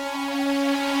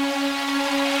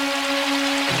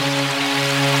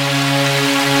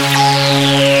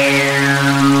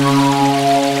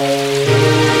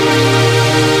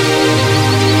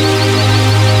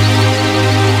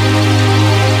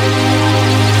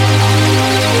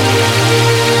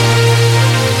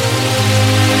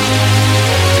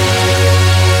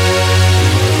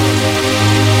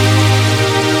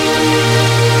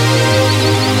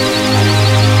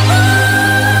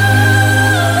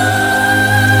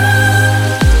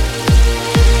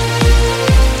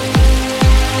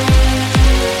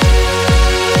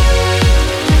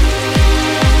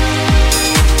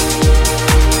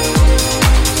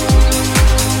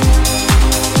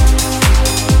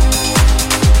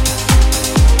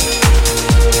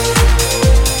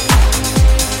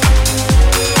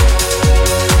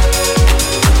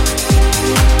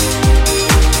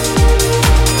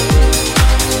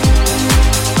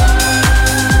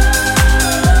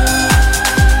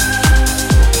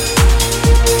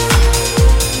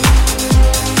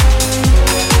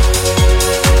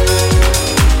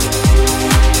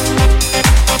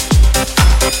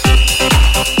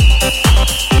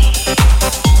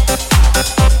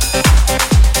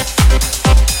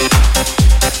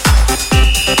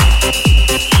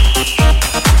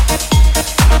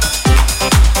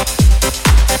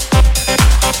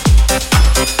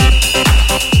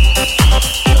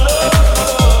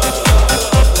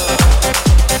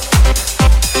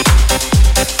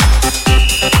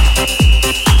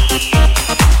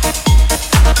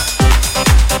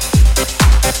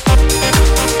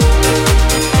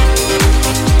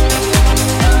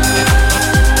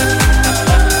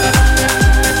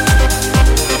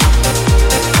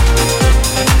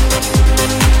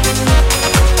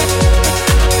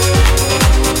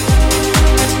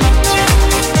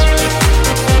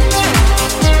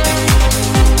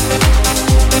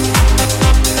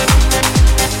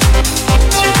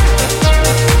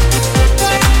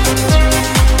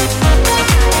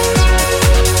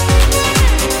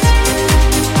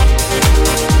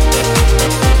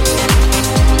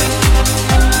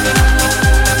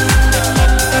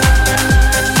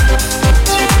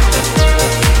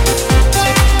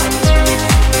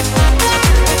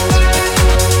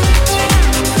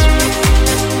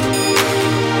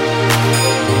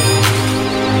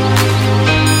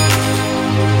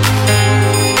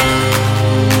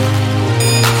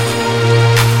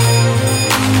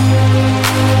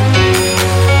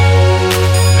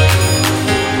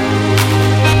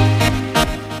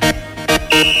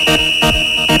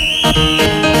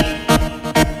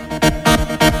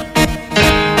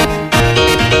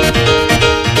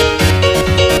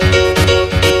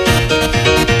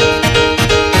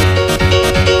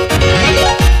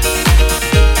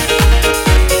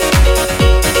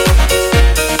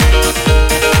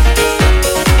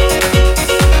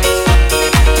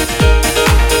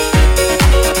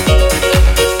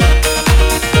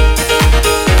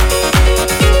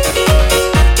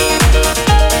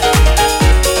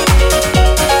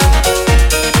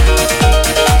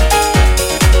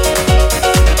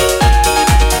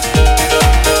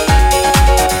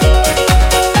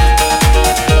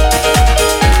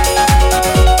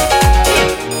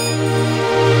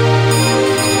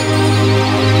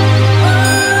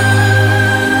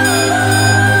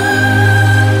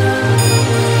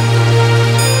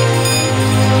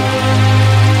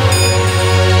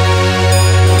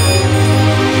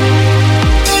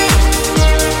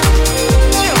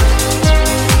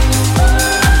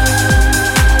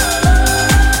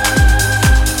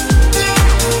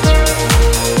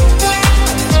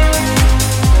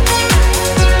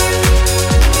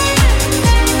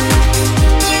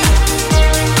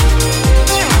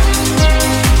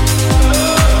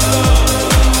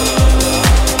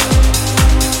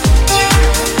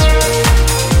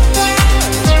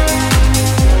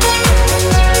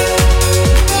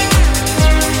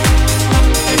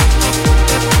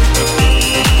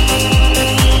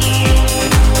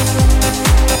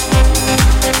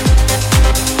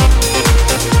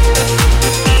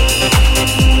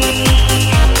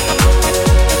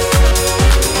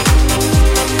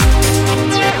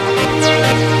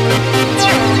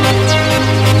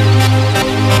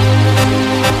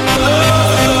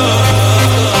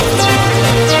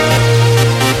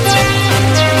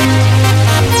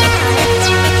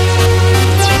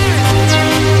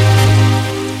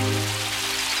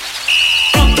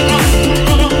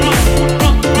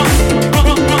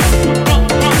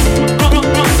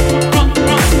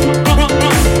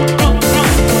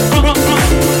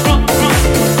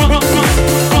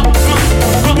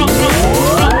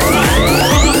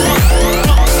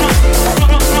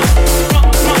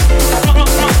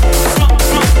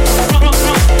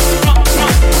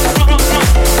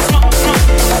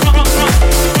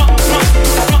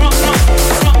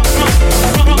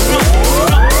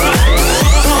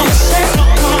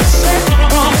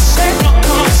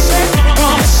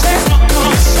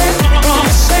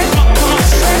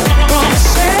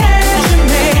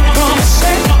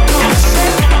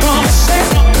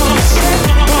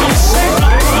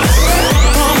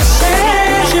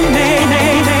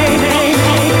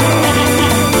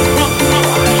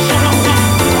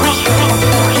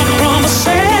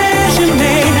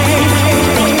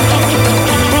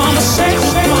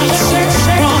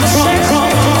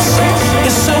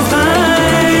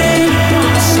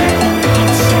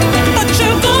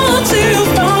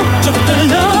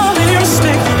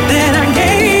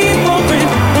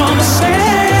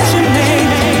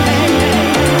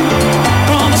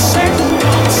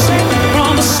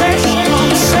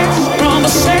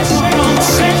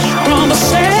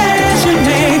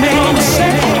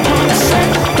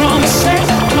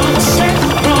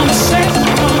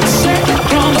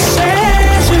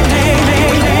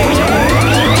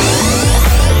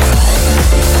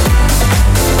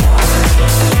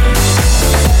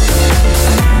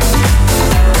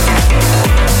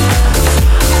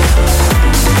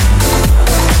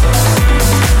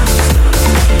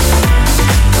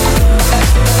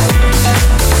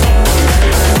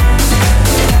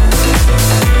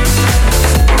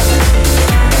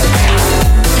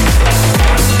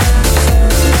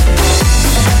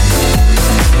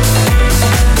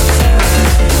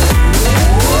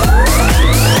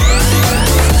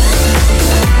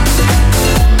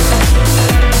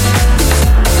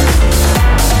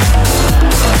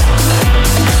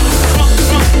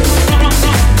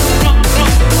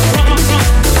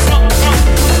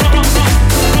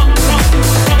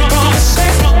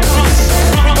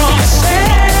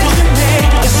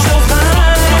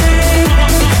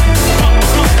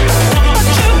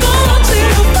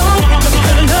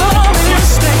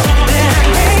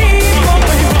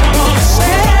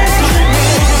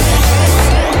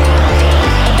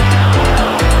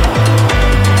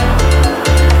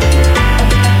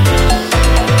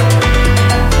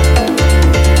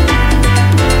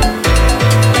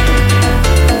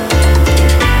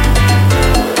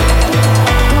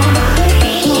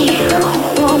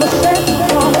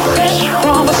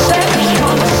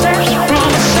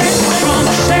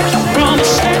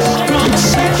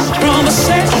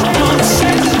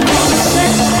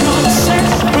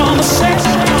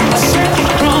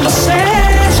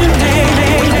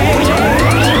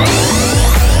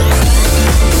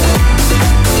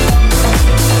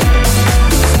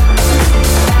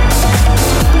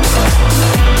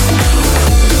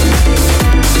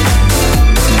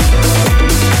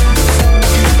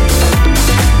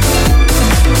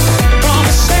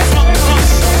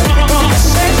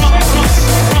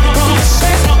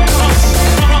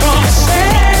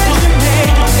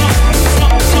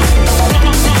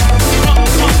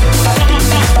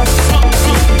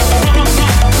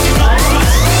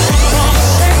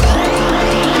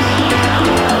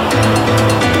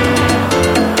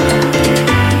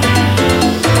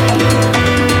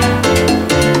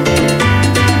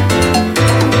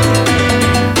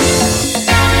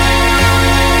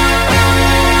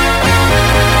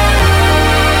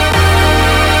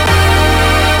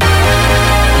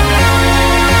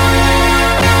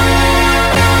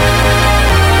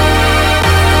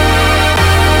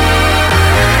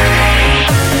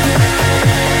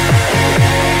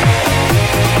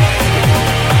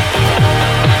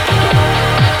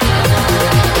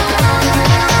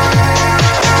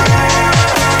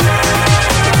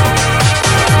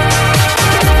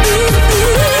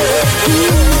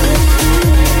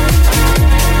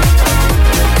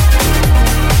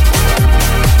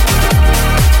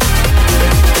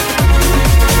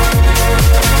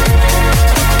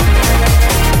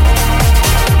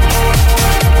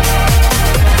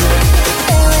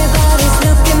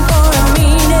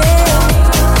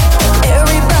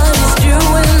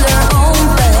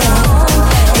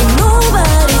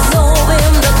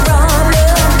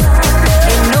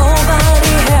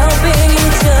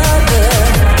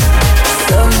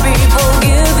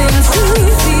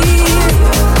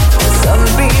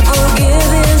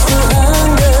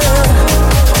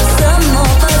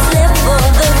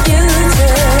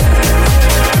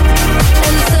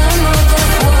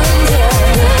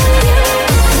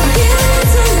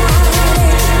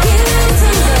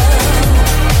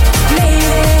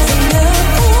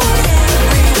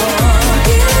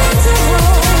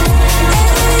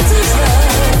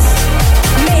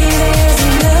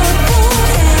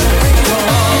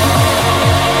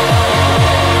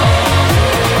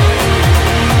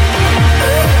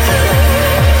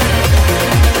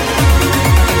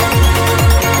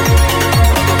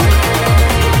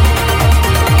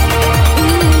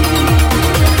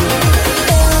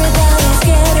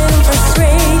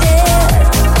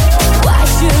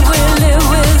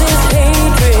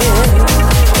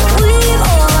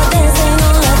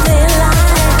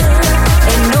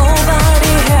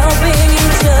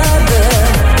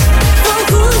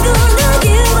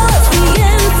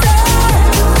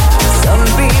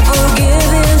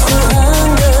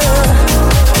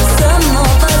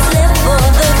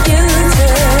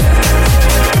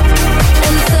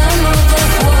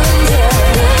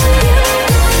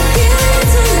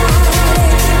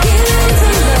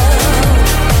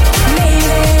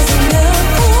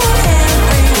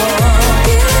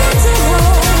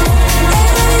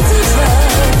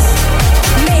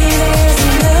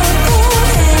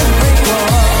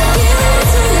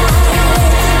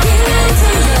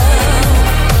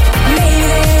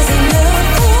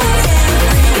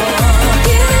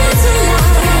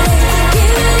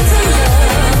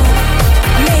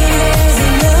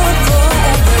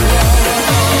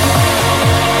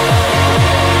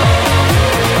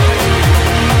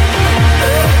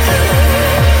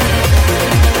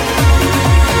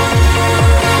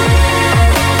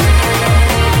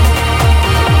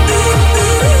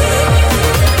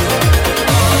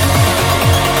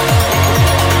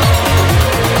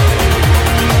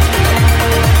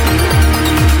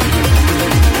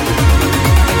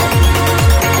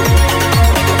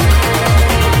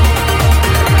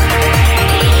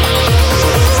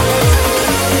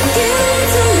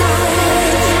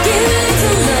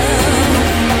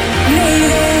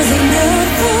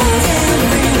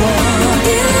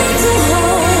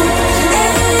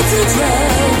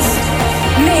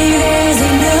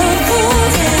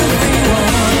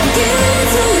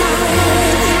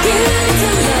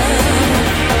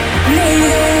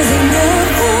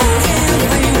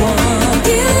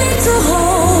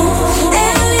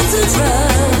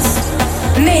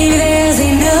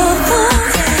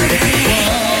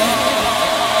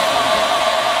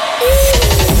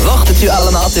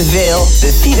 te veel.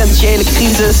 De financiële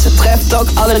crisis treft ook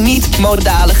alle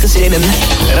niet-modale gezinnen.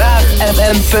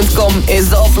 Raarfm.com is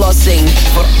de oplossing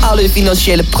voor al uw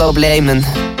financiële problemen.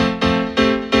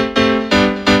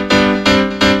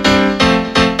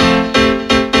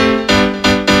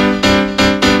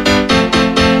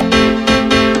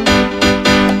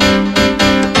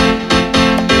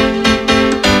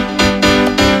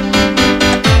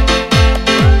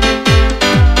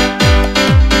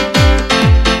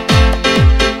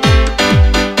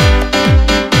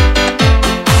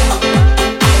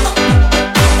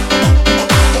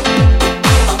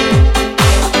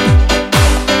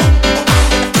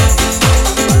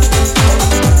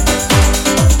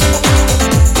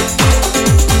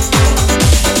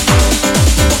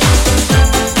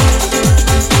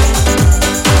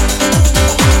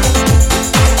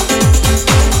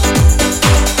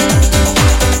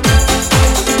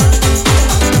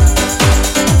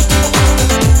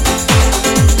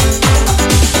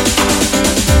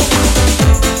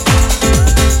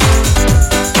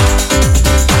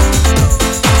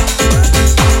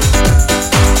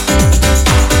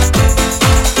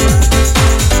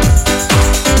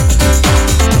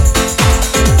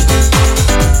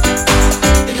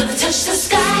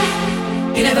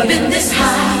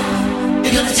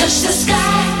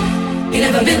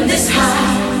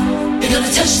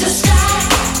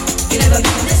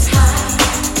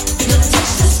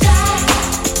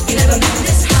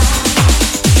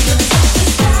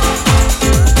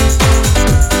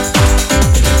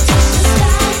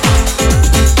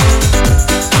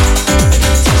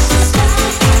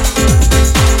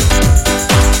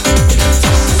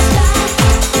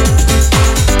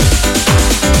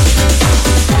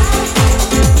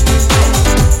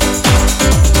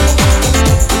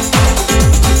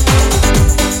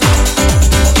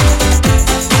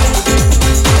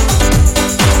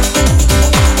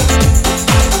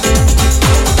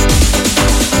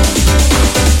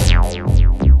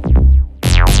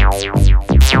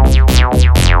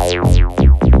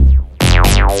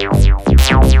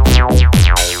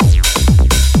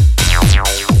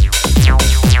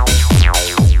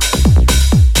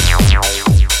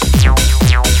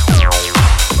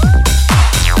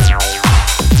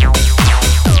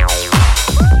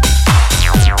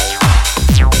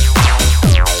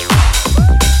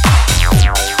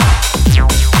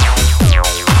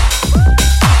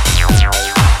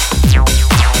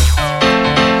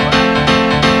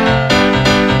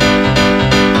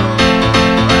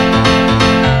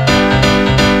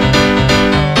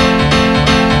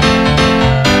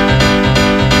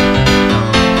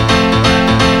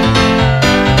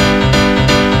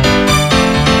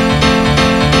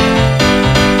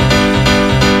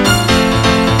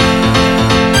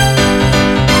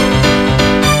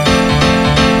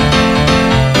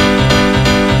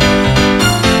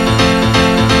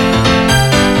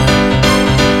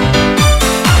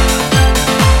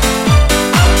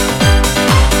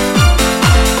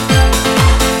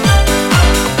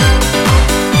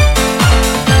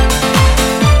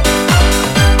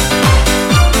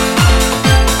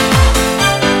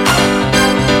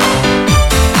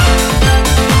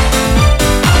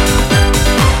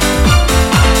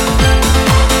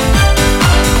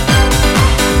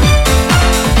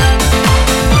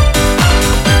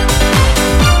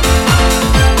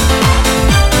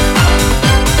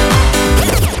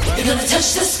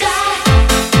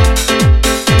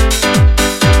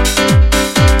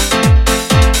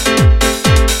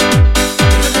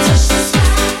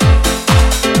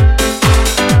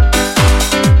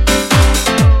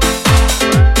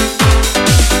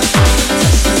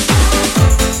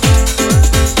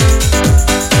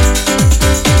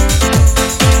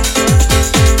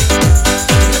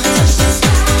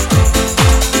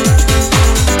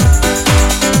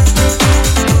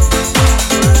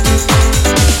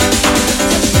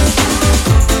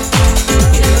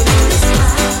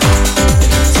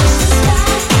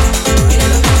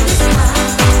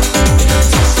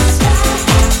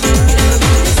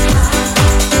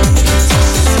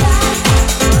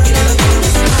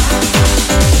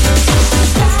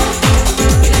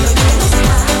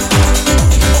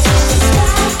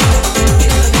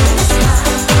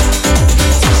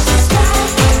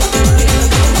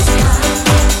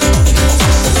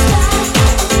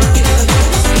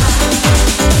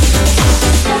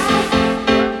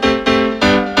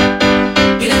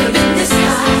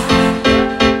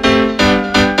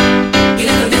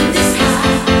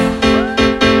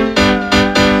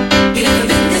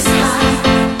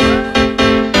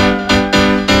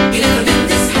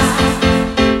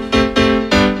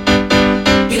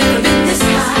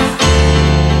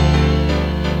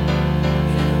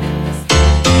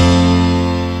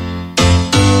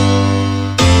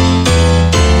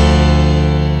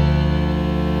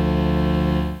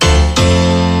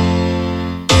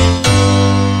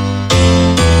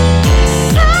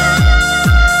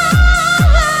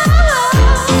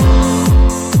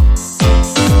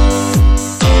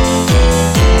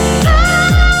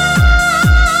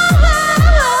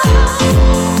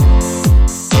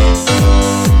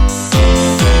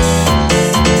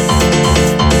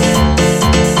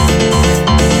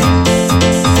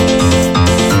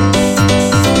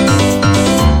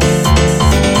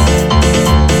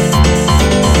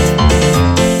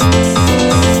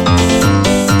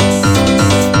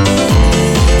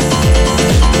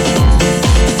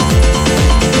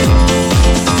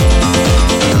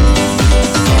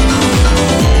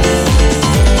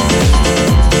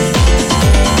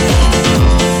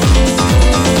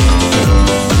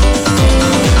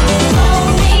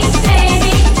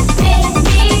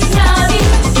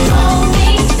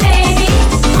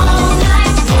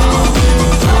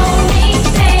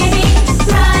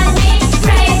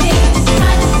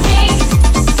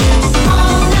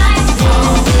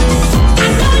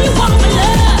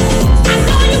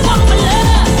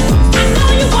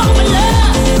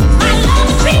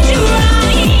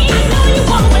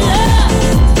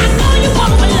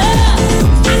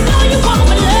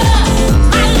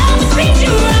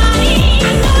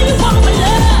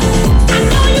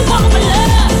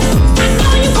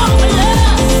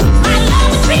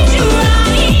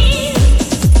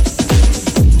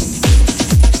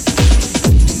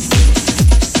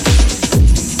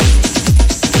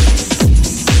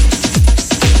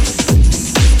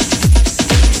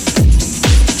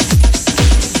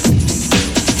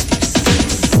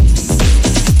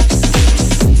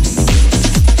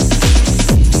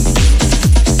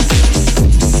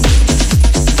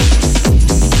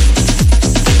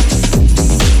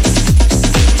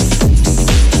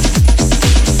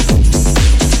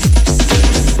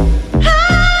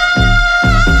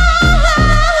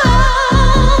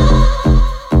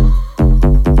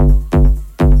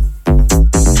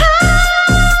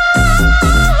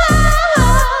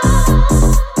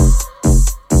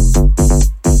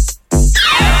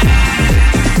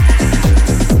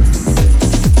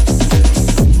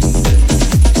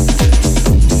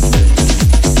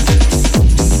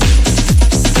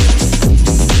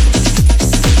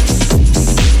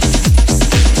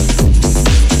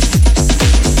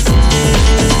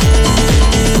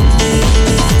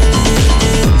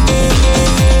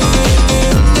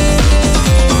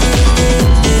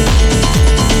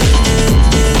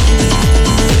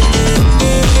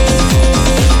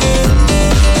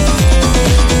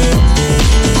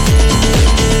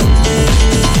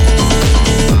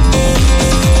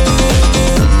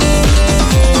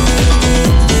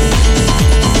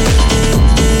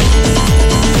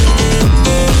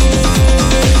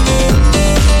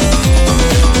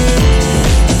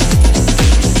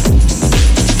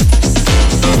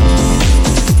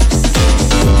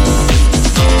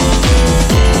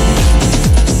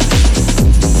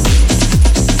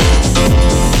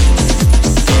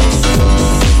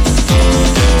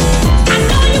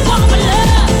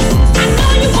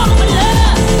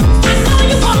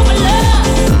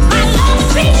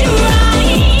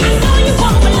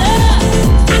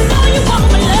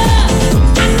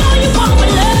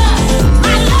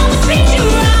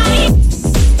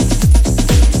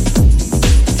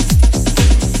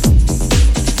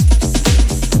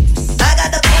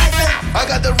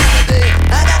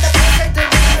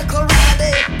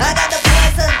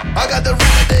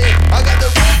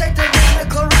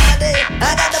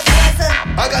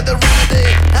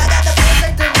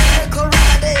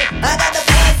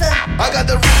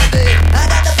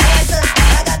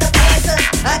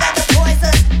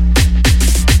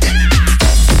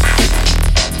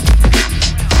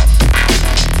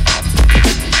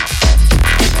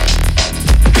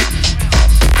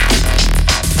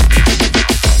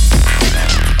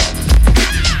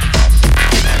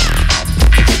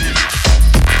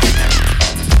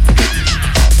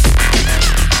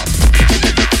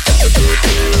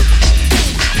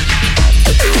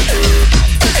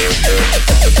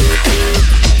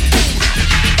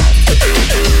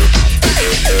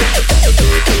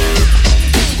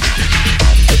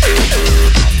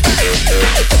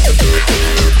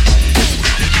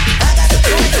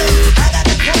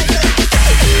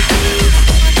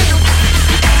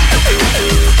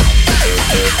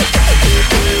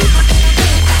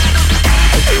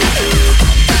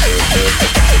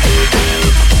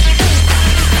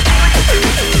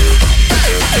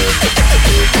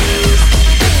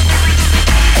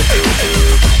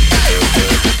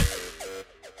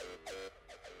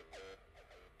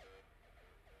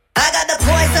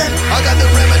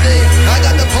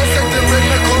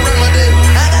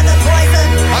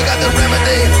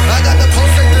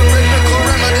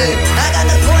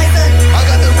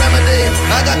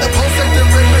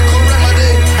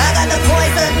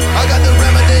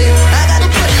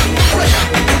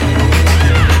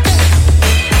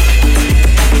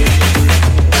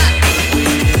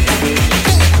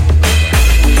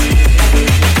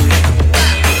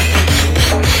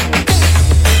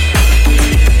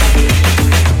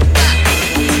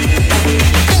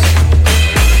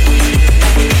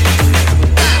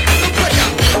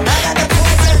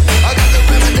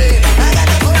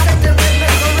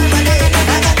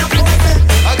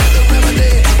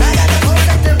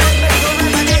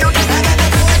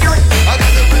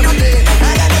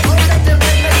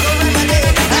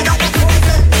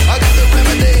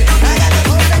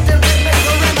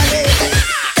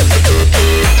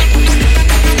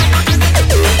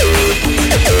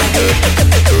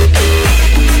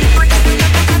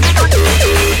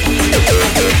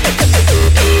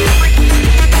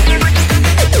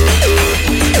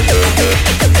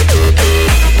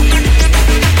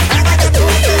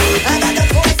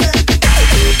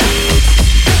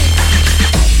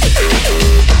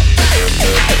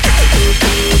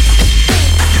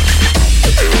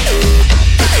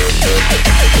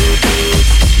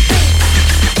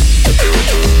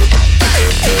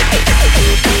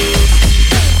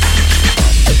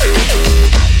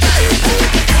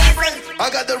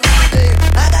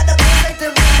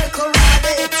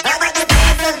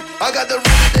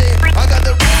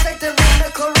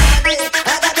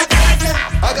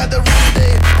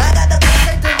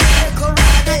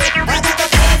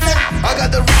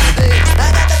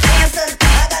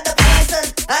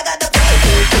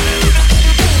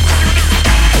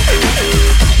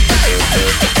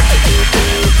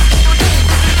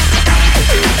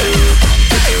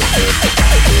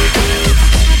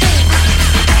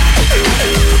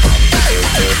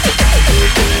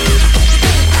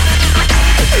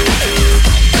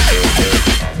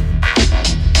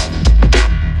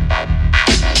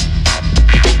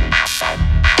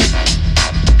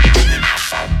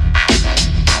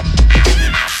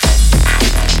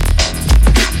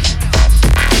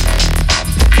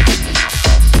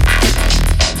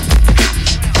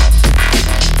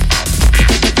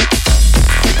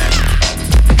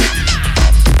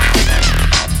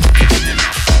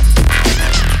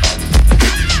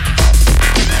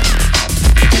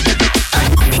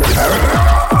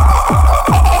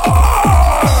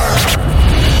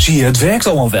 Het werkt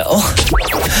allemaal wel.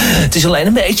 Het is alleen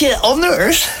een beetje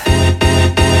anders.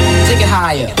 Take it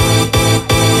higher.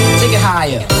 Take it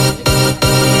higher.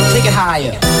 Take it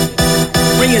higher.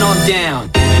 Bring it on down.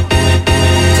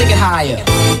 Take it higher.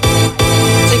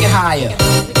 Take it higher.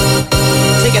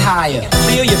 Take it higher.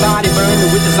 Feel your body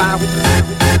burning with desire.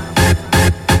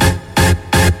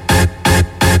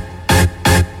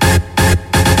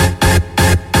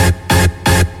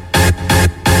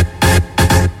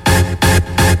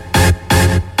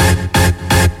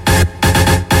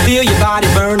 Feel your body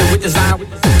burning with desire.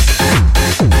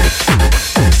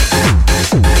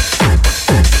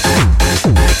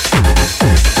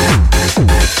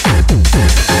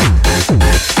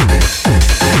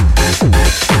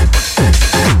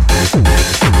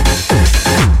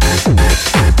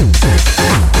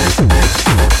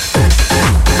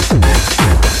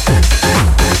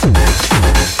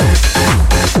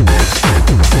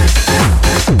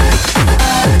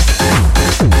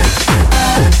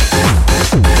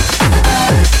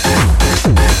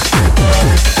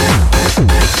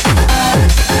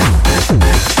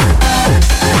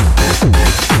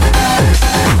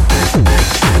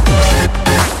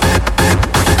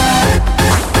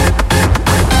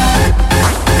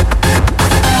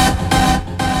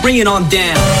 Bring it on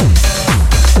down.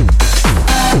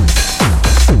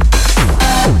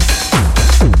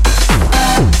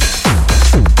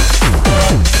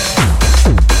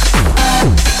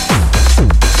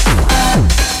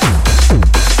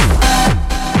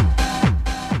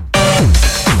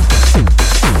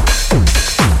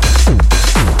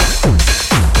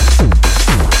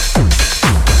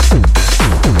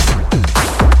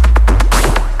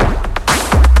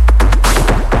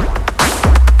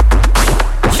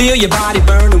 Feel your body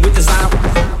burning with desire.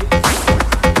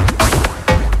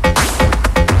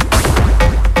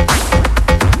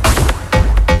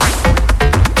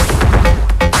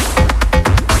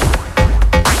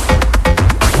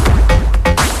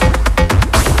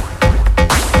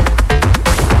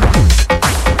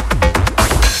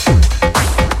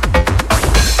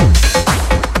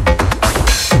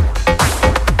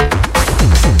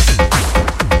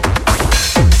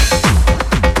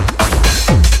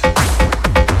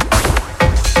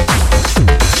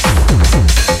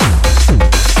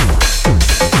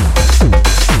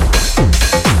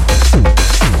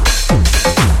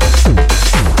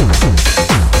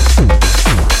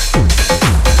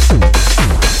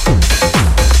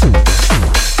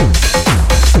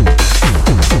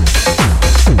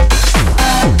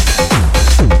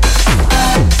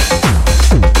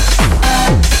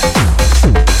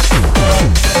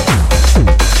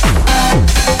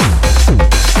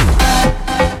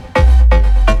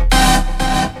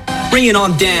 Bring it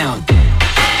on down.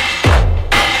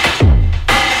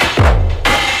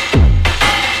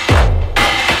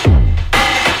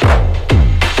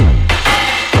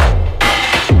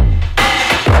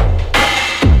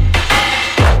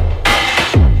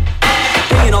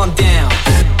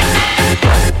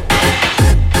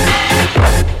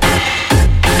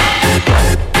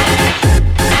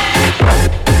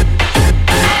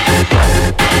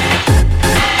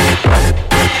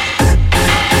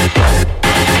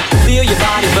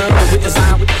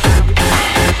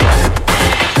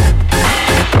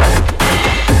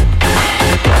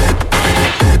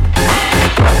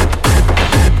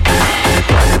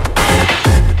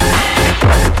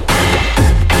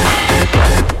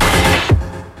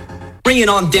 Bring it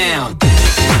on down.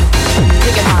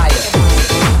 Take it higher.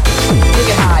 Take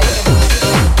it higher.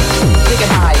 Take it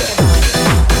higher.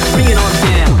 Bring it on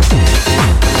down.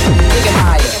 Take it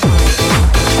higher.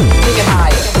 Take it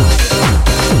higher.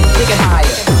 Take it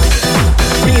higher.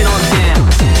 Bring it on down.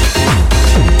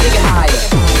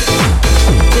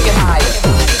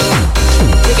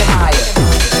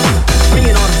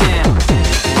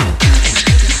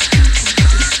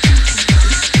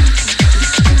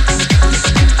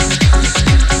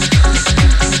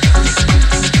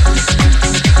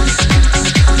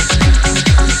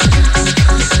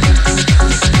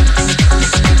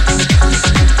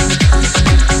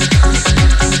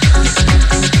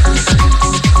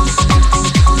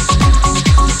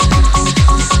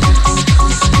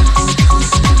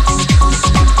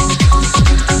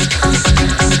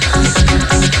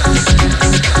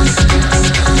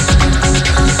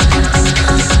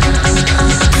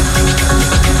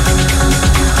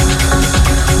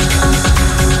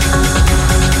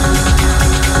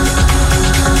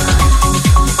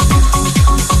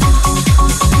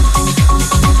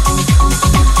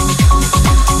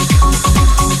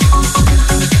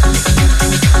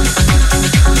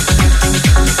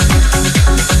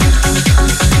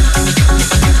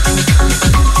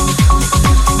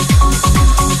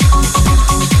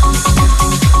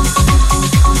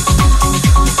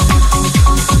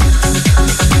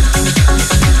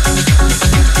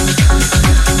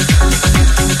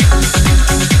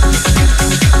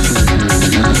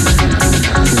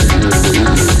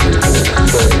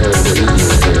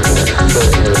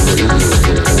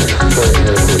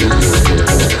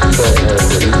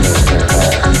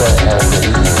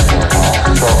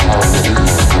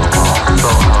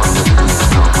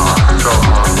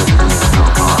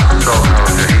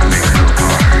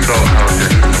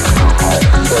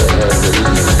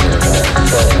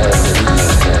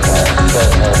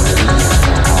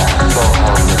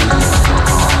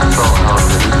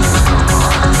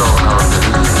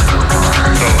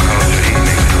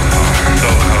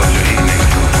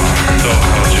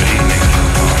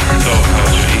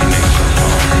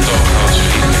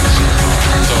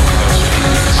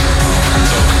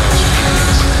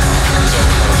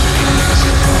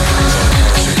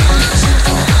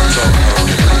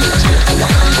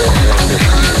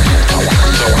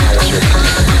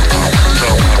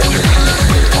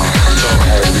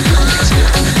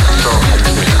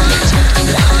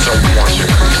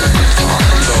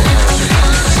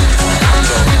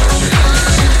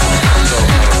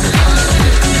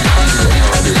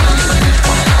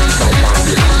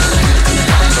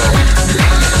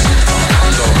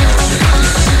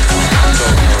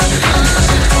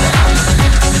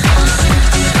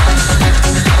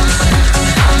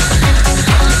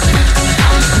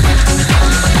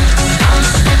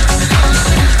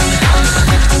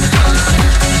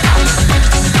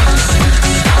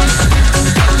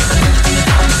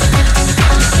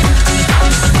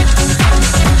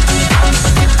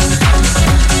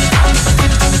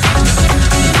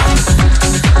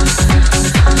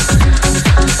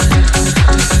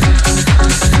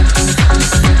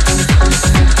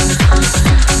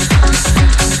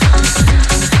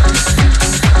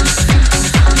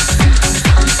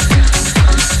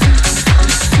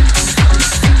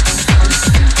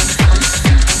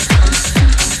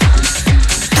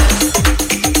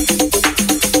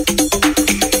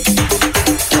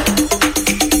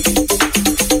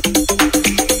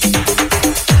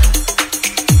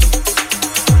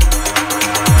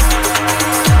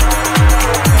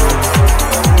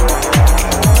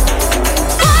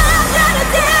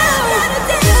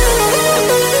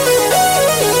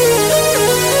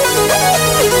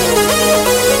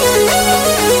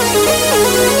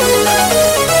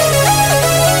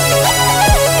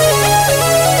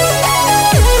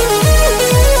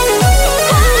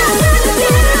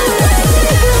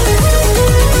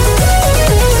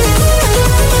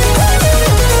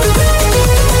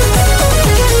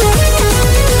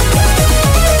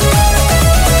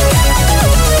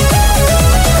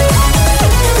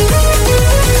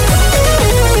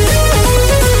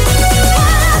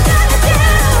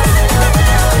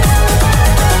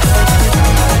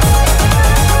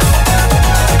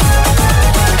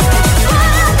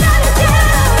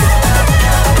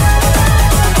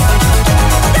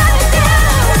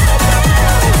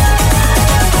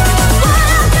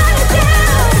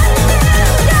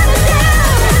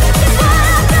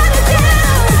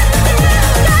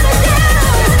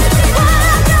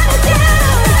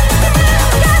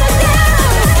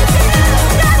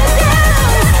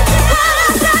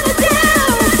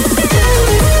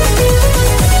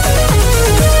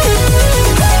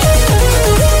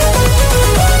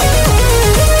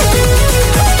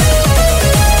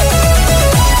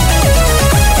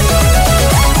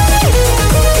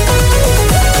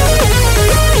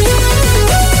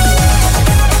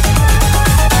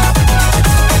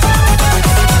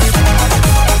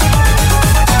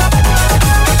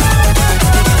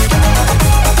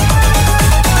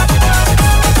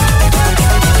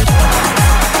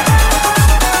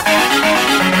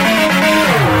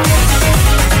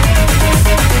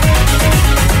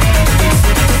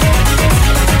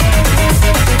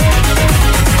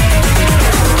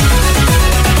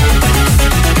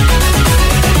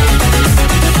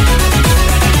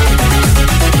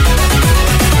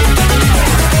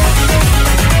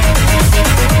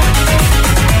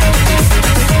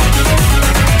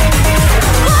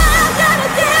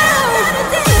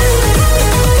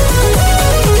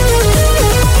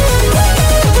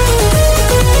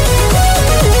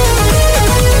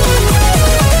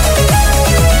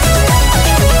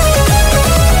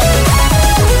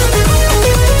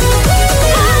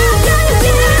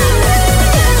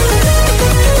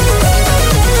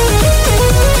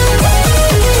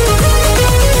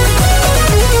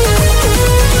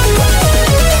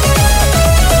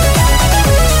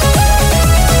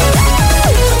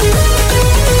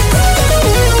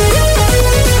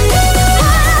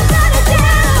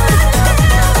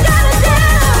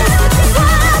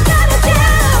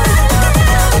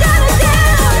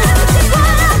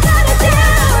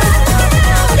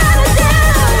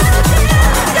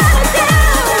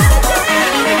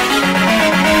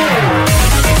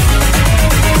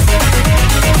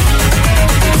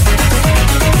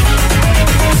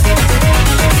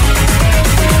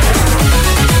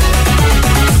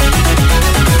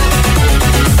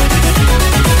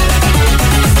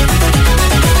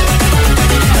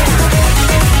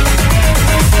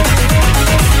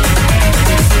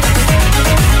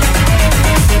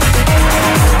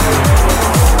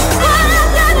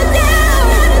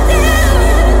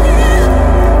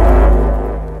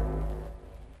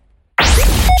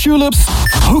 tulips,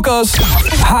 hookahs,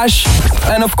 hash,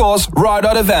 and of course,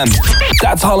 Raar.fm.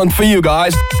 That's Holland for you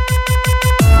guys.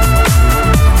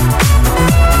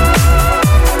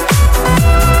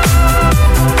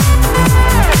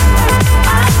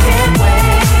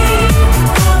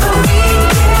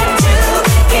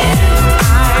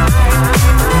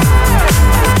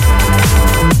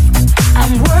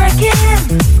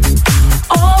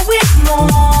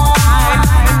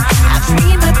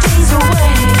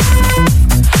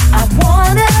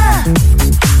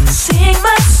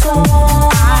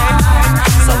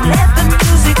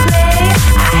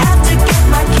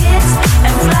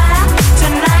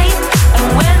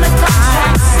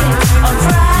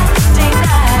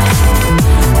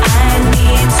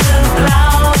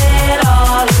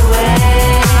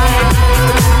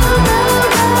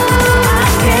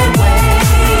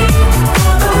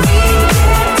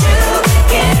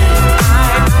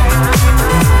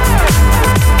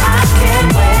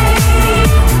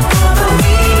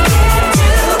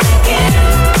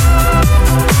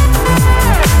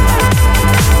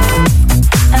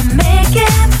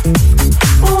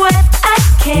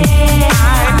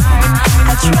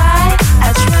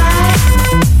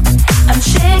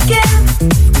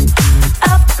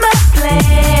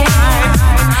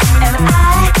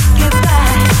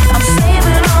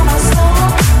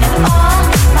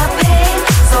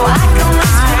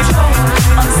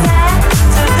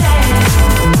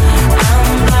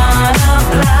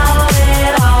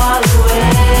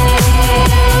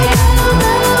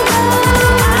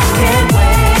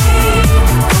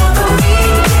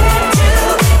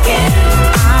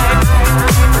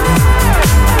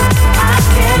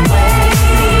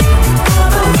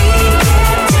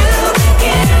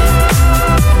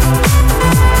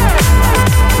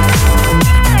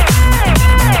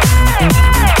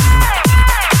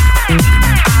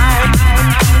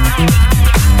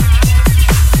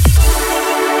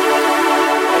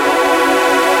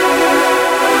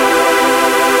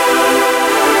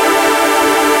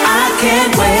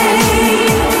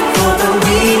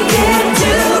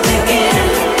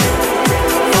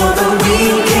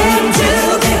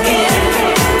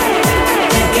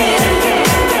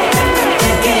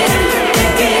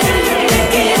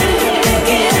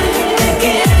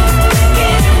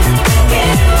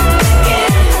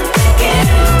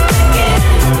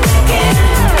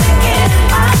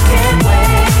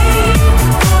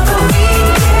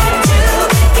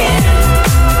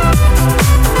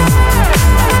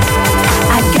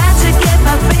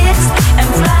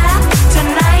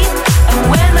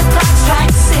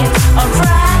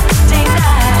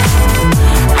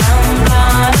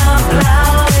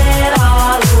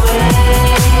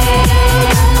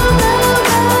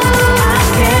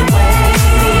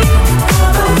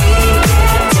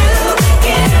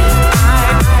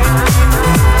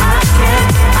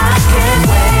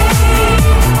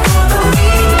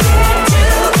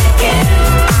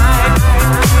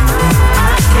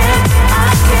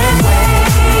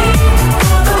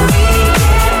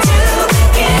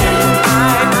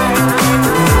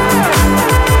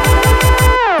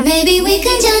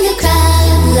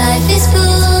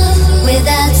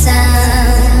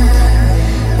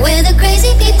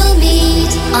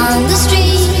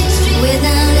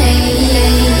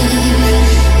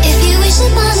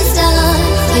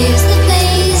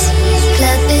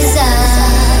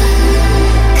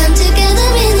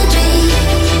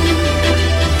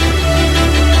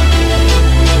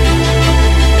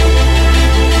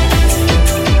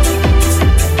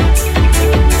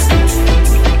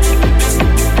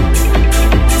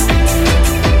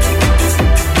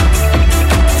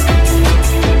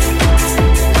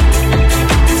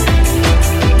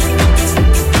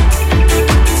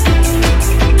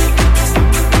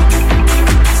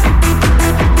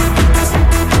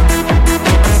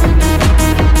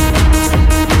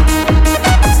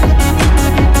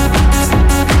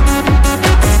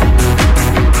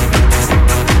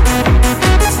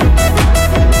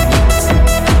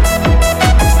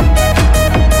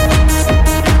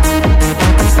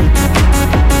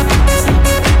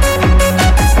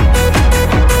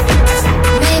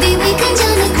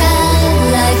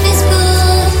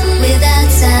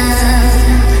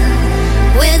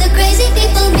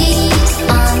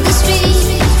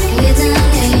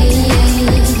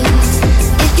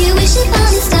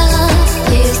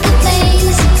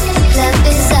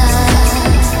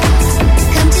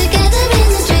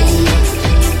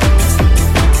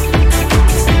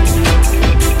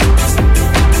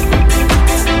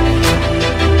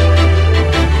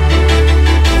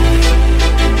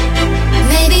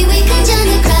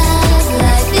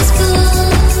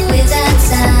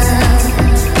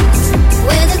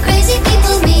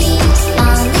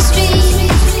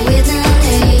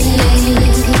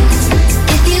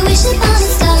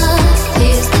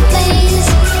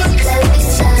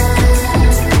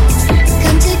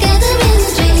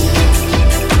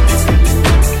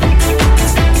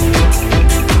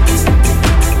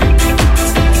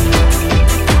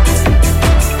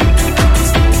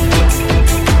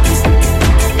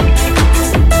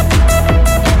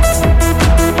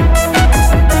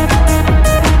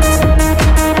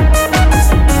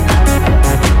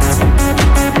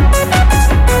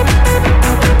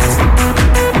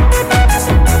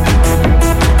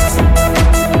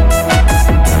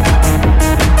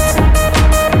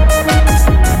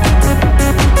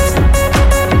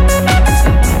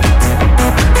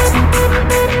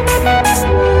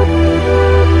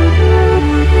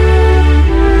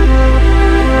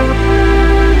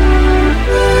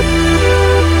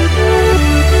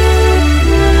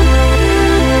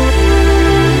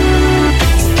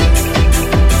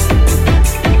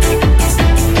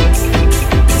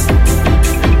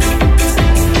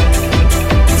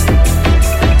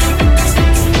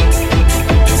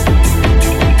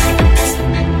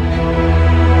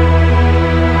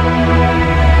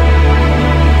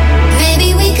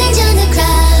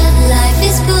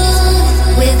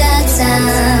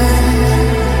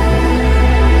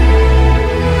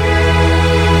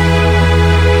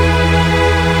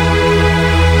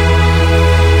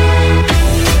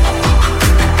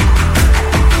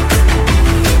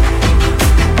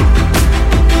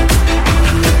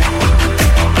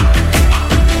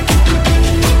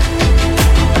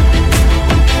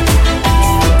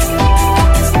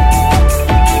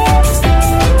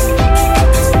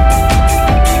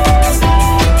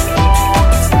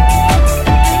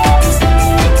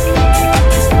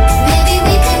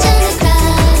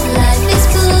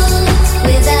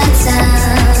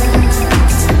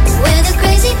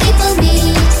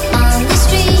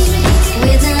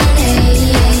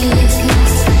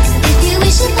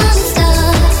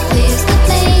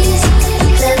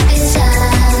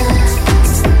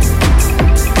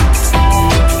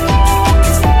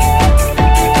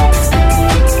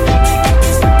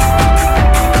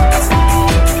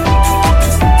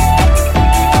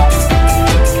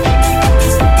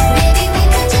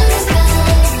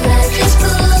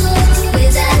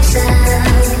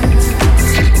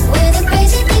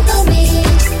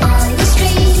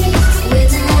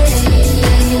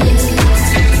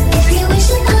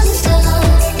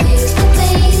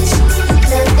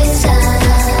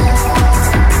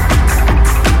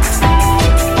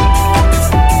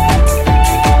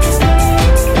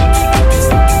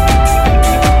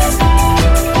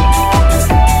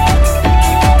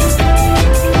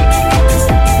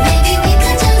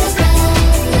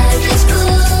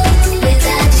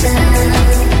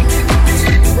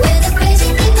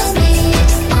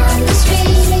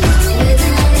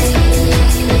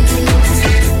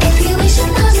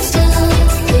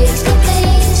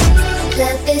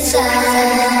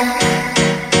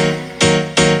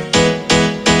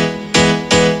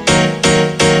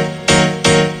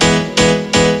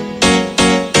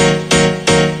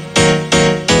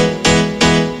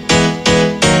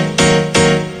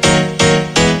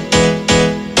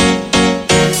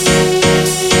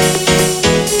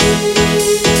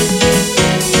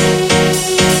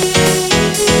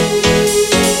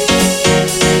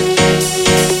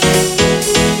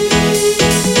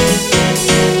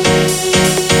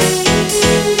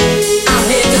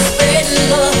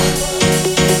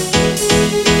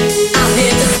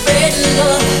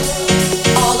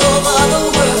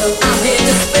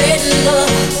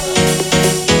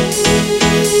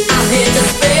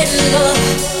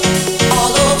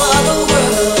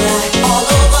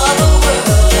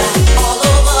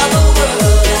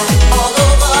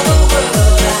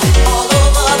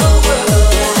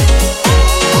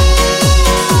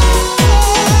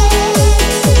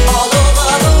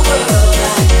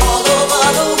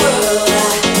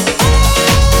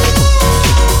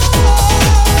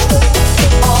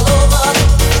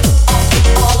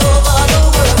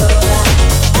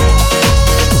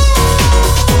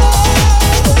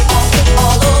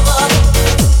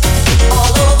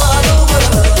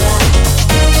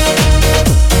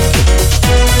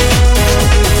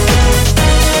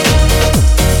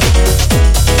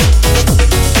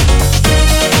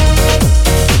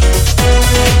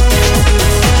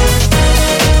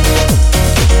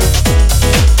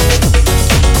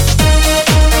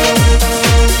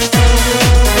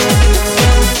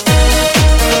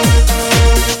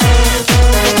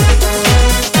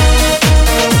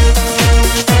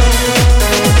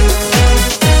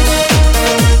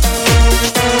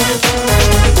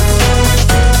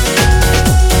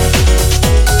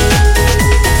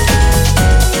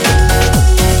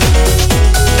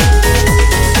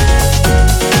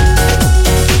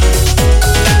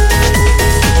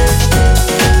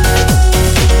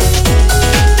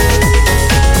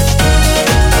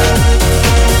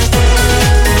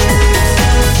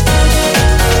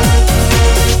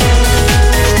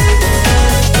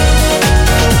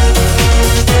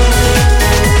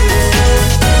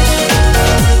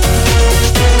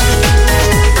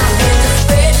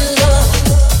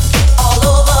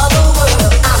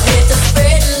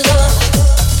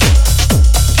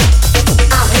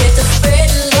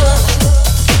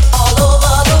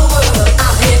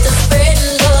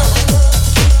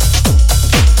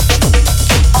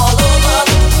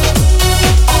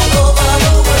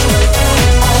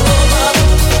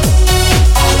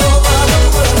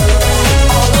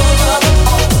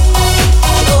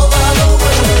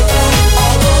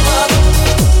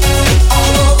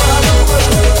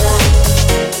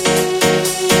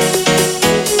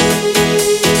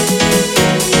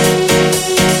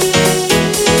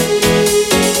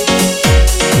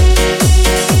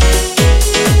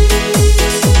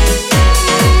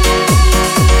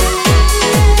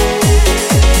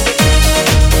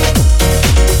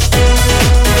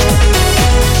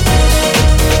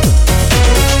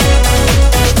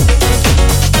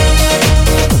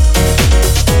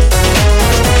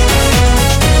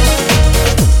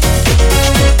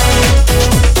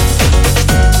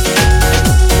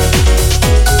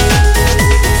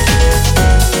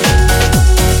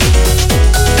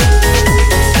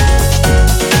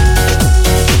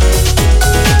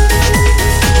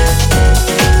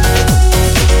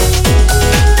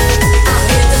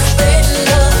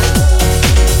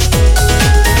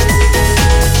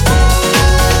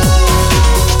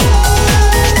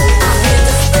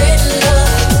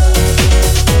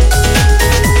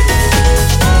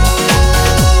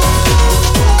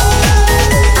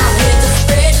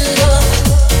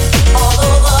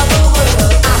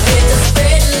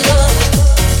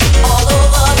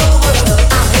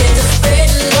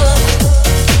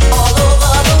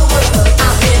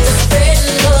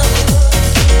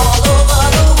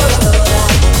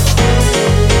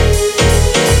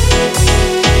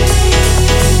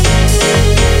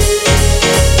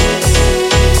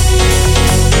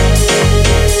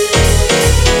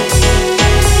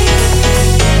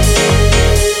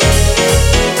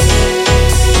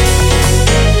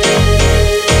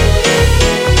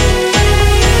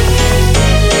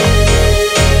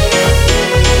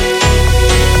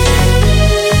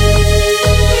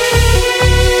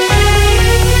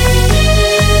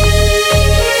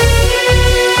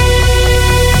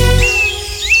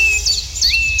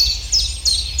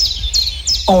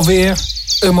 alweer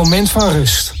een moment van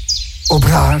rust op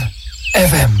Raar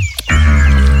FM.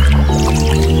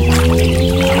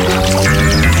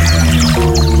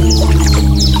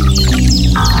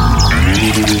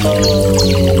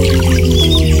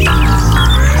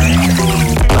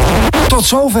 Tot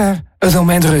zover het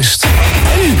moment rust. En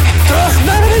nu terug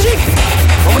naar de muziek.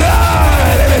 Kom daar!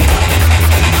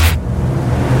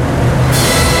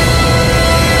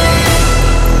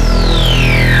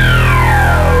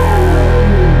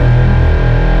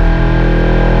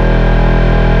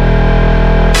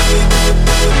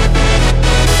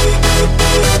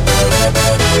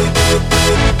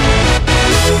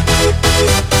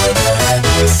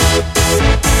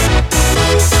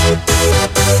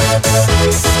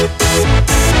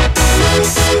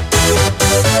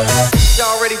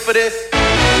 Y'all ready for this?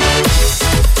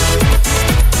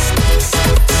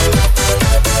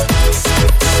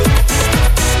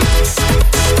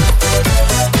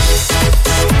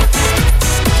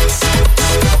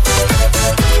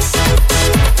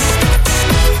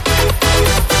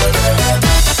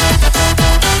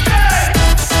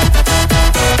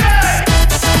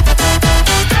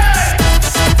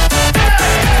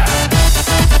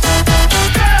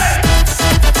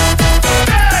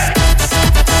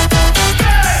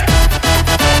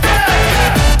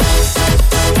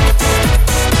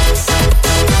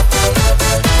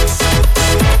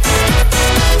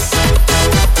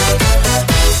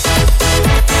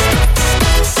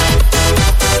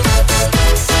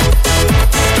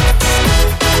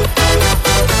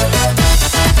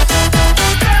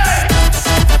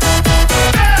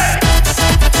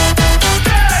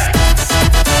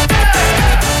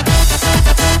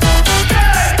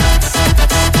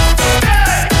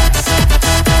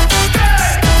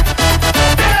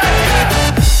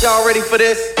 Y'all ready for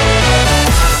this?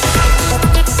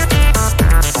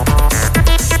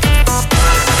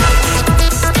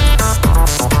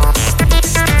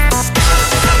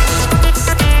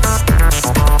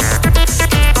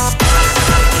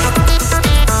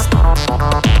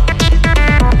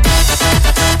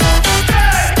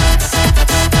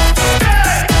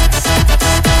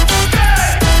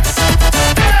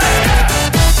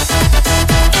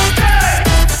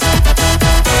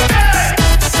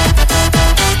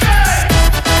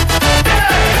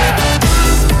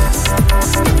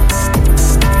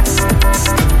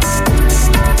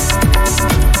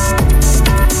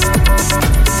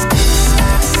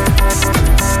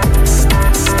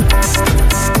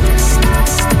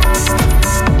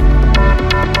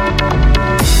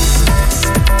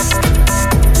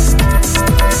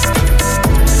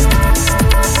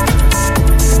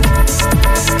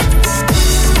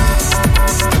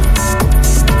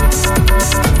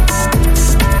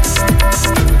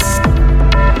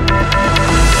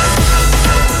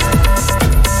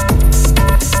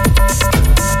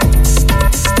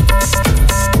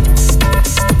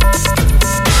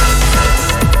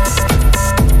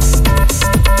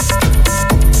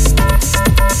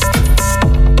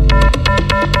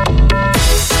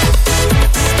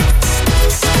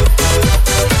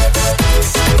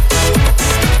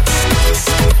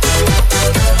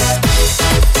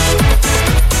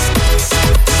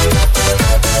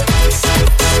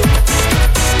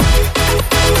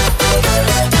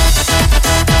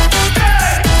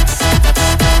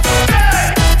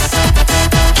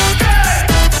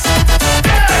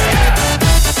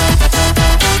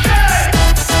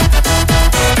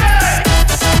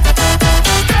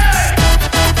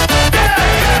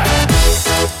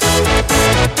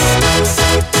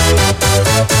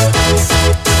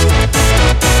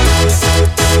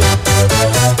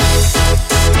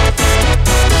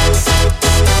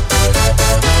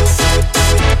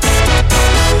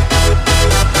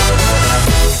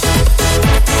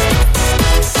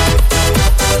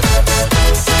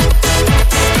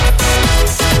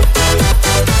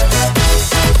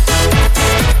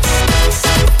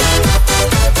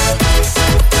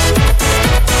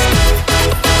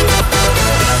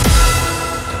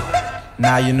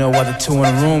 Now you know what the two in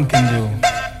a room can do,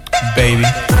 baby.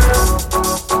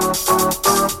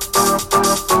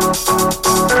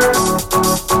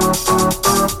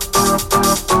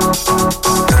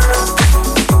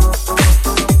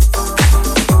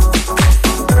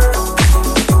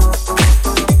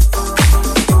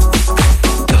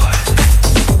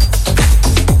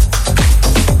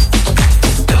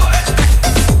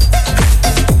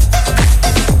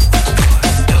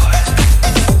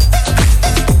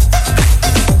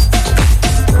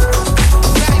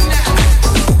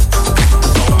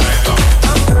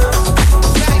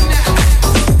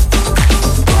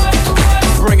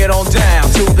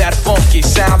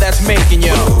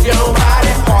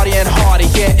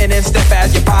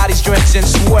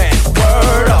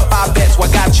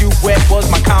 wet was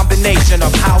my combination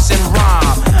of house and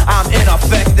rhyme. I'm in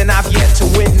effect and I've yet to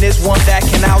witness one that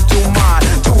can outdo mine.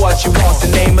 Do what you want's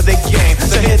the name of the game.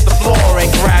 So hit the floor and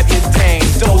grab your dame.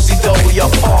 Do-si-do your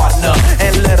partner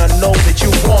and let her know that you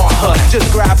want her.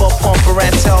 Just grab a pumper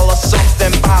and tell her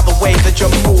something by the way that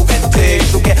you're moving. Dig,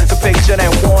 she'll get the picture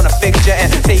and wanna fix you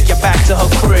and take you back to her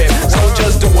crib. So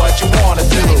just do what you wanna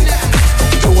do.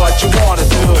 Do what you wanna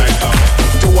do.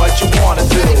 Do what you wanna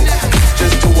do.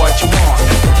 Just do what you want.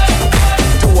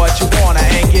 Do what you wanna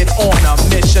and get on a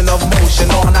mission of motion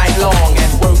all night long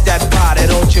and work that body,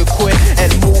 don't you quit and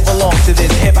move along to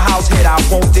this hip house hit. I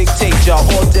won't dictate ya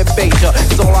or debate ya,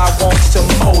 cause all I want's to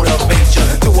motivate ya.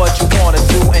 Do what you wanna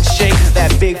do and shake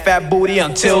that big fat booty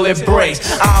until it breaks.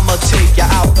 I'ma take you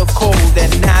out the cold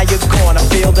and now you're gonna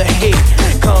feel the heat.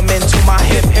 Come into my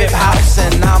hip house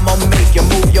and I'ma make you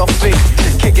move your feet.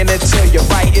 Kicking it till your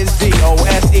right is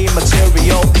D-O-S-E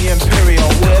material, the imperial.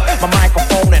 With my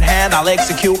microphone in hand, I'll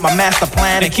execute my master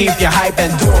plan and keep you hype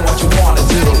and doing what you wanna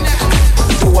do.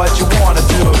 Do what you wanna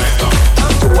do.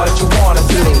 Do what you wanna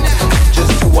do.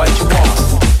 Just do what you want.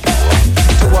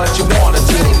 Do what you wanna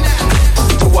do.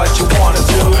 Do what you wanna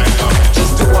do.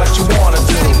 Just do what you wanna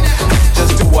do.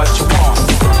 Just do what you want.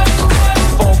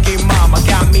 Funky mama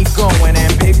got me going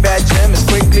and Big Bad Jim is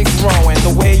quickly growing.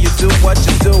 The way you do what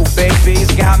you do,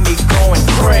 baby's got me going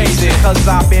crazy. Cause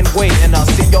I've been waiting to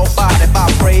see your body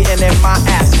vibrating in my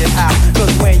acid house.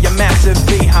 Cause when your massive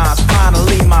behinds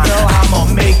finally mine, I'ma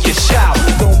make you shout.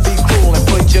 Don't be cruel and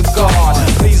put your guard.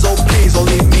 Please, oh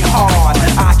leave me hard.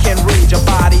 I can read your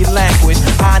body language.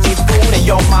 I need food and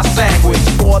you're my sandwich.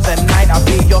 For the night I'll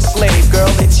be your slave. Girl,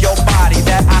 it's your body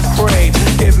that I crave.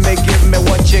 Give me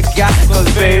what you got.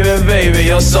 Cause baby,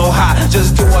 you're so hot.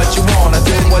 Just do what you wanna,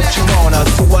 do what you wanna.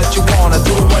 Do what you wanna,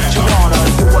 do what you wanna.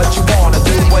 Do what you wanna,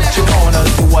 do what you wanna.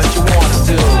 Do what you wanna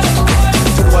do.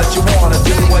 Do what you wanna,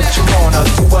 do what you wanna.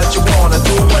 Do what you wanna,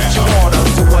 do what you wanna.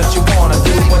 Do what you wanna,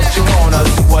 do what you wanna.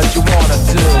 Do what you wanna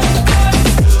do.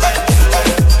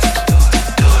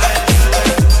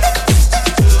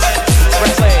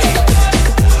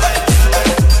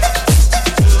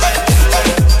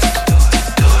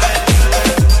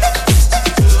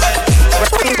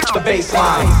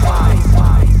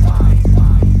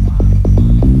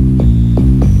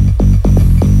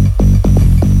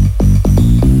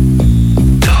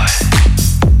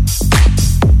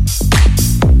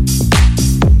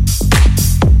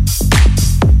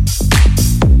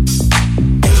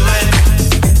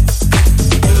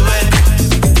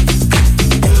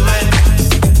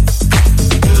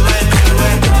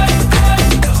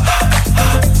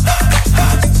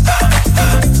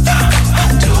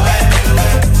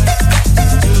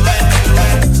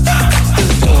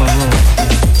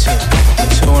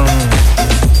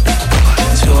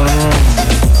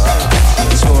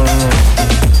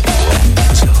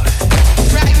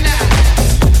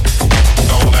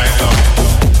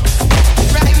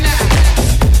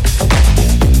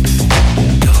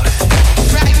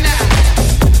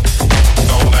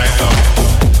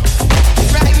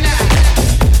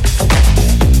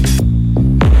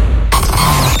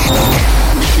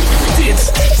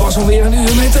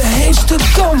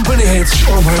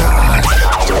 Op Raar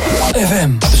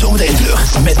FM. Zometeen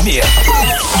terug met meer.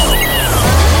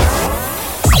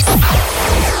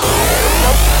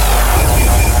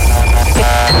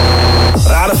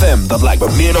 Raar FM, dat lijkt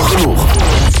me meer dan genoeg.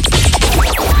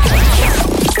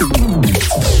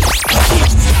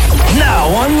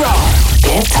 Now on Raar.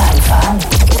 Get time fun.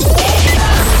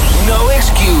 No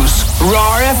excuse.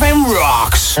 Raar FM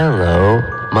rocks. Hello,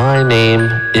 my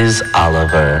name is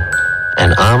Oliver,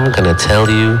 and I'm gonna tell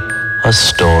you a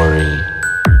story.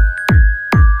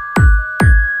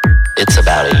 It's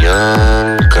about a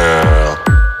young girl.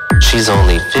 She's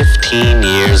only 15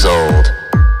 years old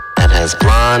and has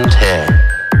blonde hair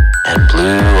and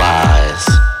blue eyes.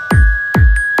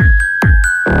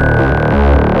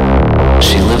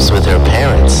 She lives with her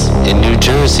parents in New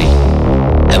Jersey,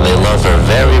 and they love her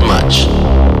very much.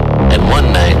 And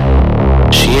one night,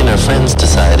 she and her friends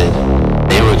decided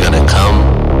they were gonna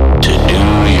come to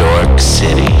New York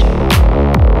City.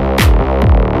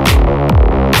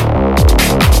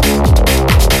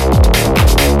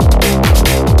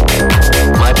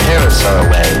 My parents are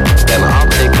away, and I'll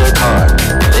take their car.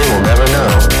 They will never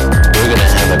know. We're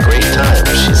gonna have a great time,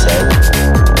 she said.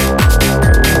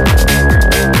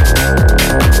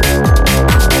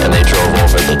 And they drove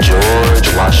over the George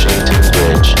Washington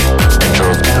Bridge and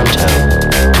drove downtown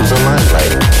to the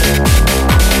Limelight.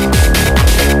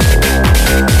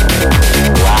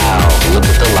 Wow, look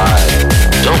at the lights.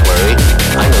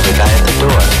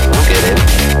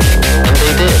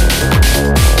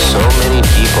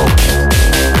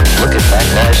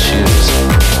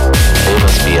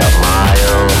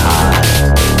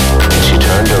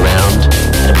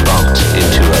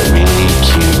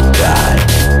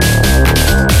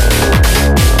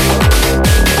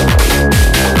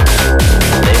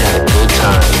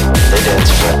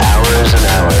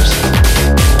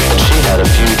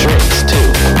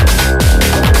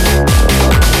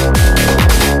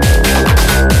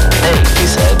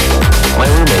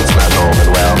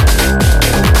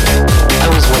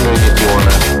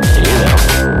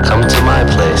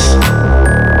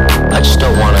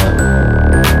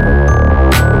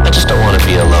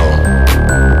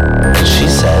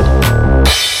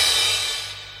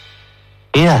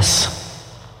 yes.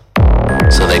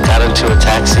 So they got into a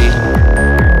taxi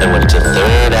and went to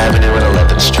 3rd Avenue and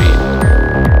 11th Street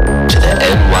to the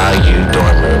NYU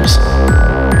dorm rooms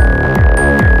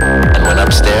and went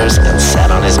upstairs and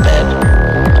sat on his bed.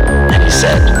 And he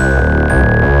said,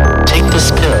 "Take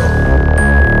this pill."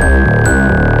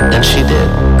 And she did.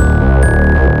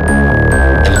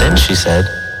 And then she said,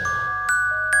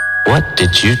 "What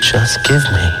did you just give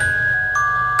me?"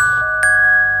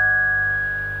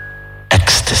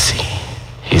 "Ecstasy,"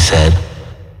 he said.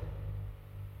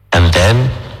 And then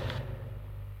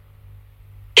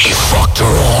he fucked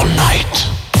her all night.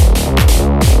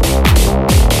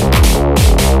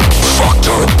 Fucked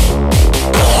her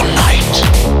all night.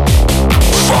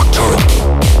 Fucked her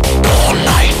all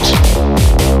night.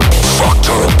 Fucked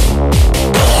her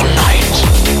all night.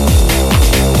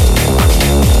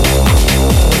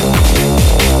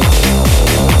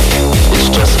 It's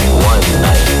just one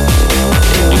night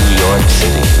in New York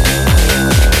City.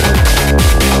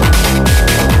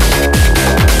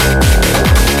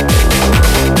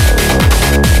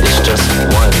 It's just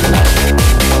one night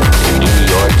in New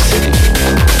York City.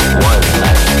 One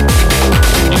night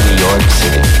in New York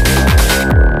City.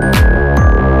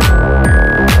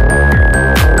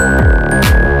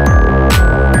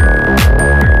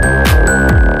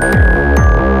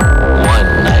 One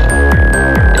night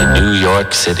in New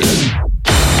York City.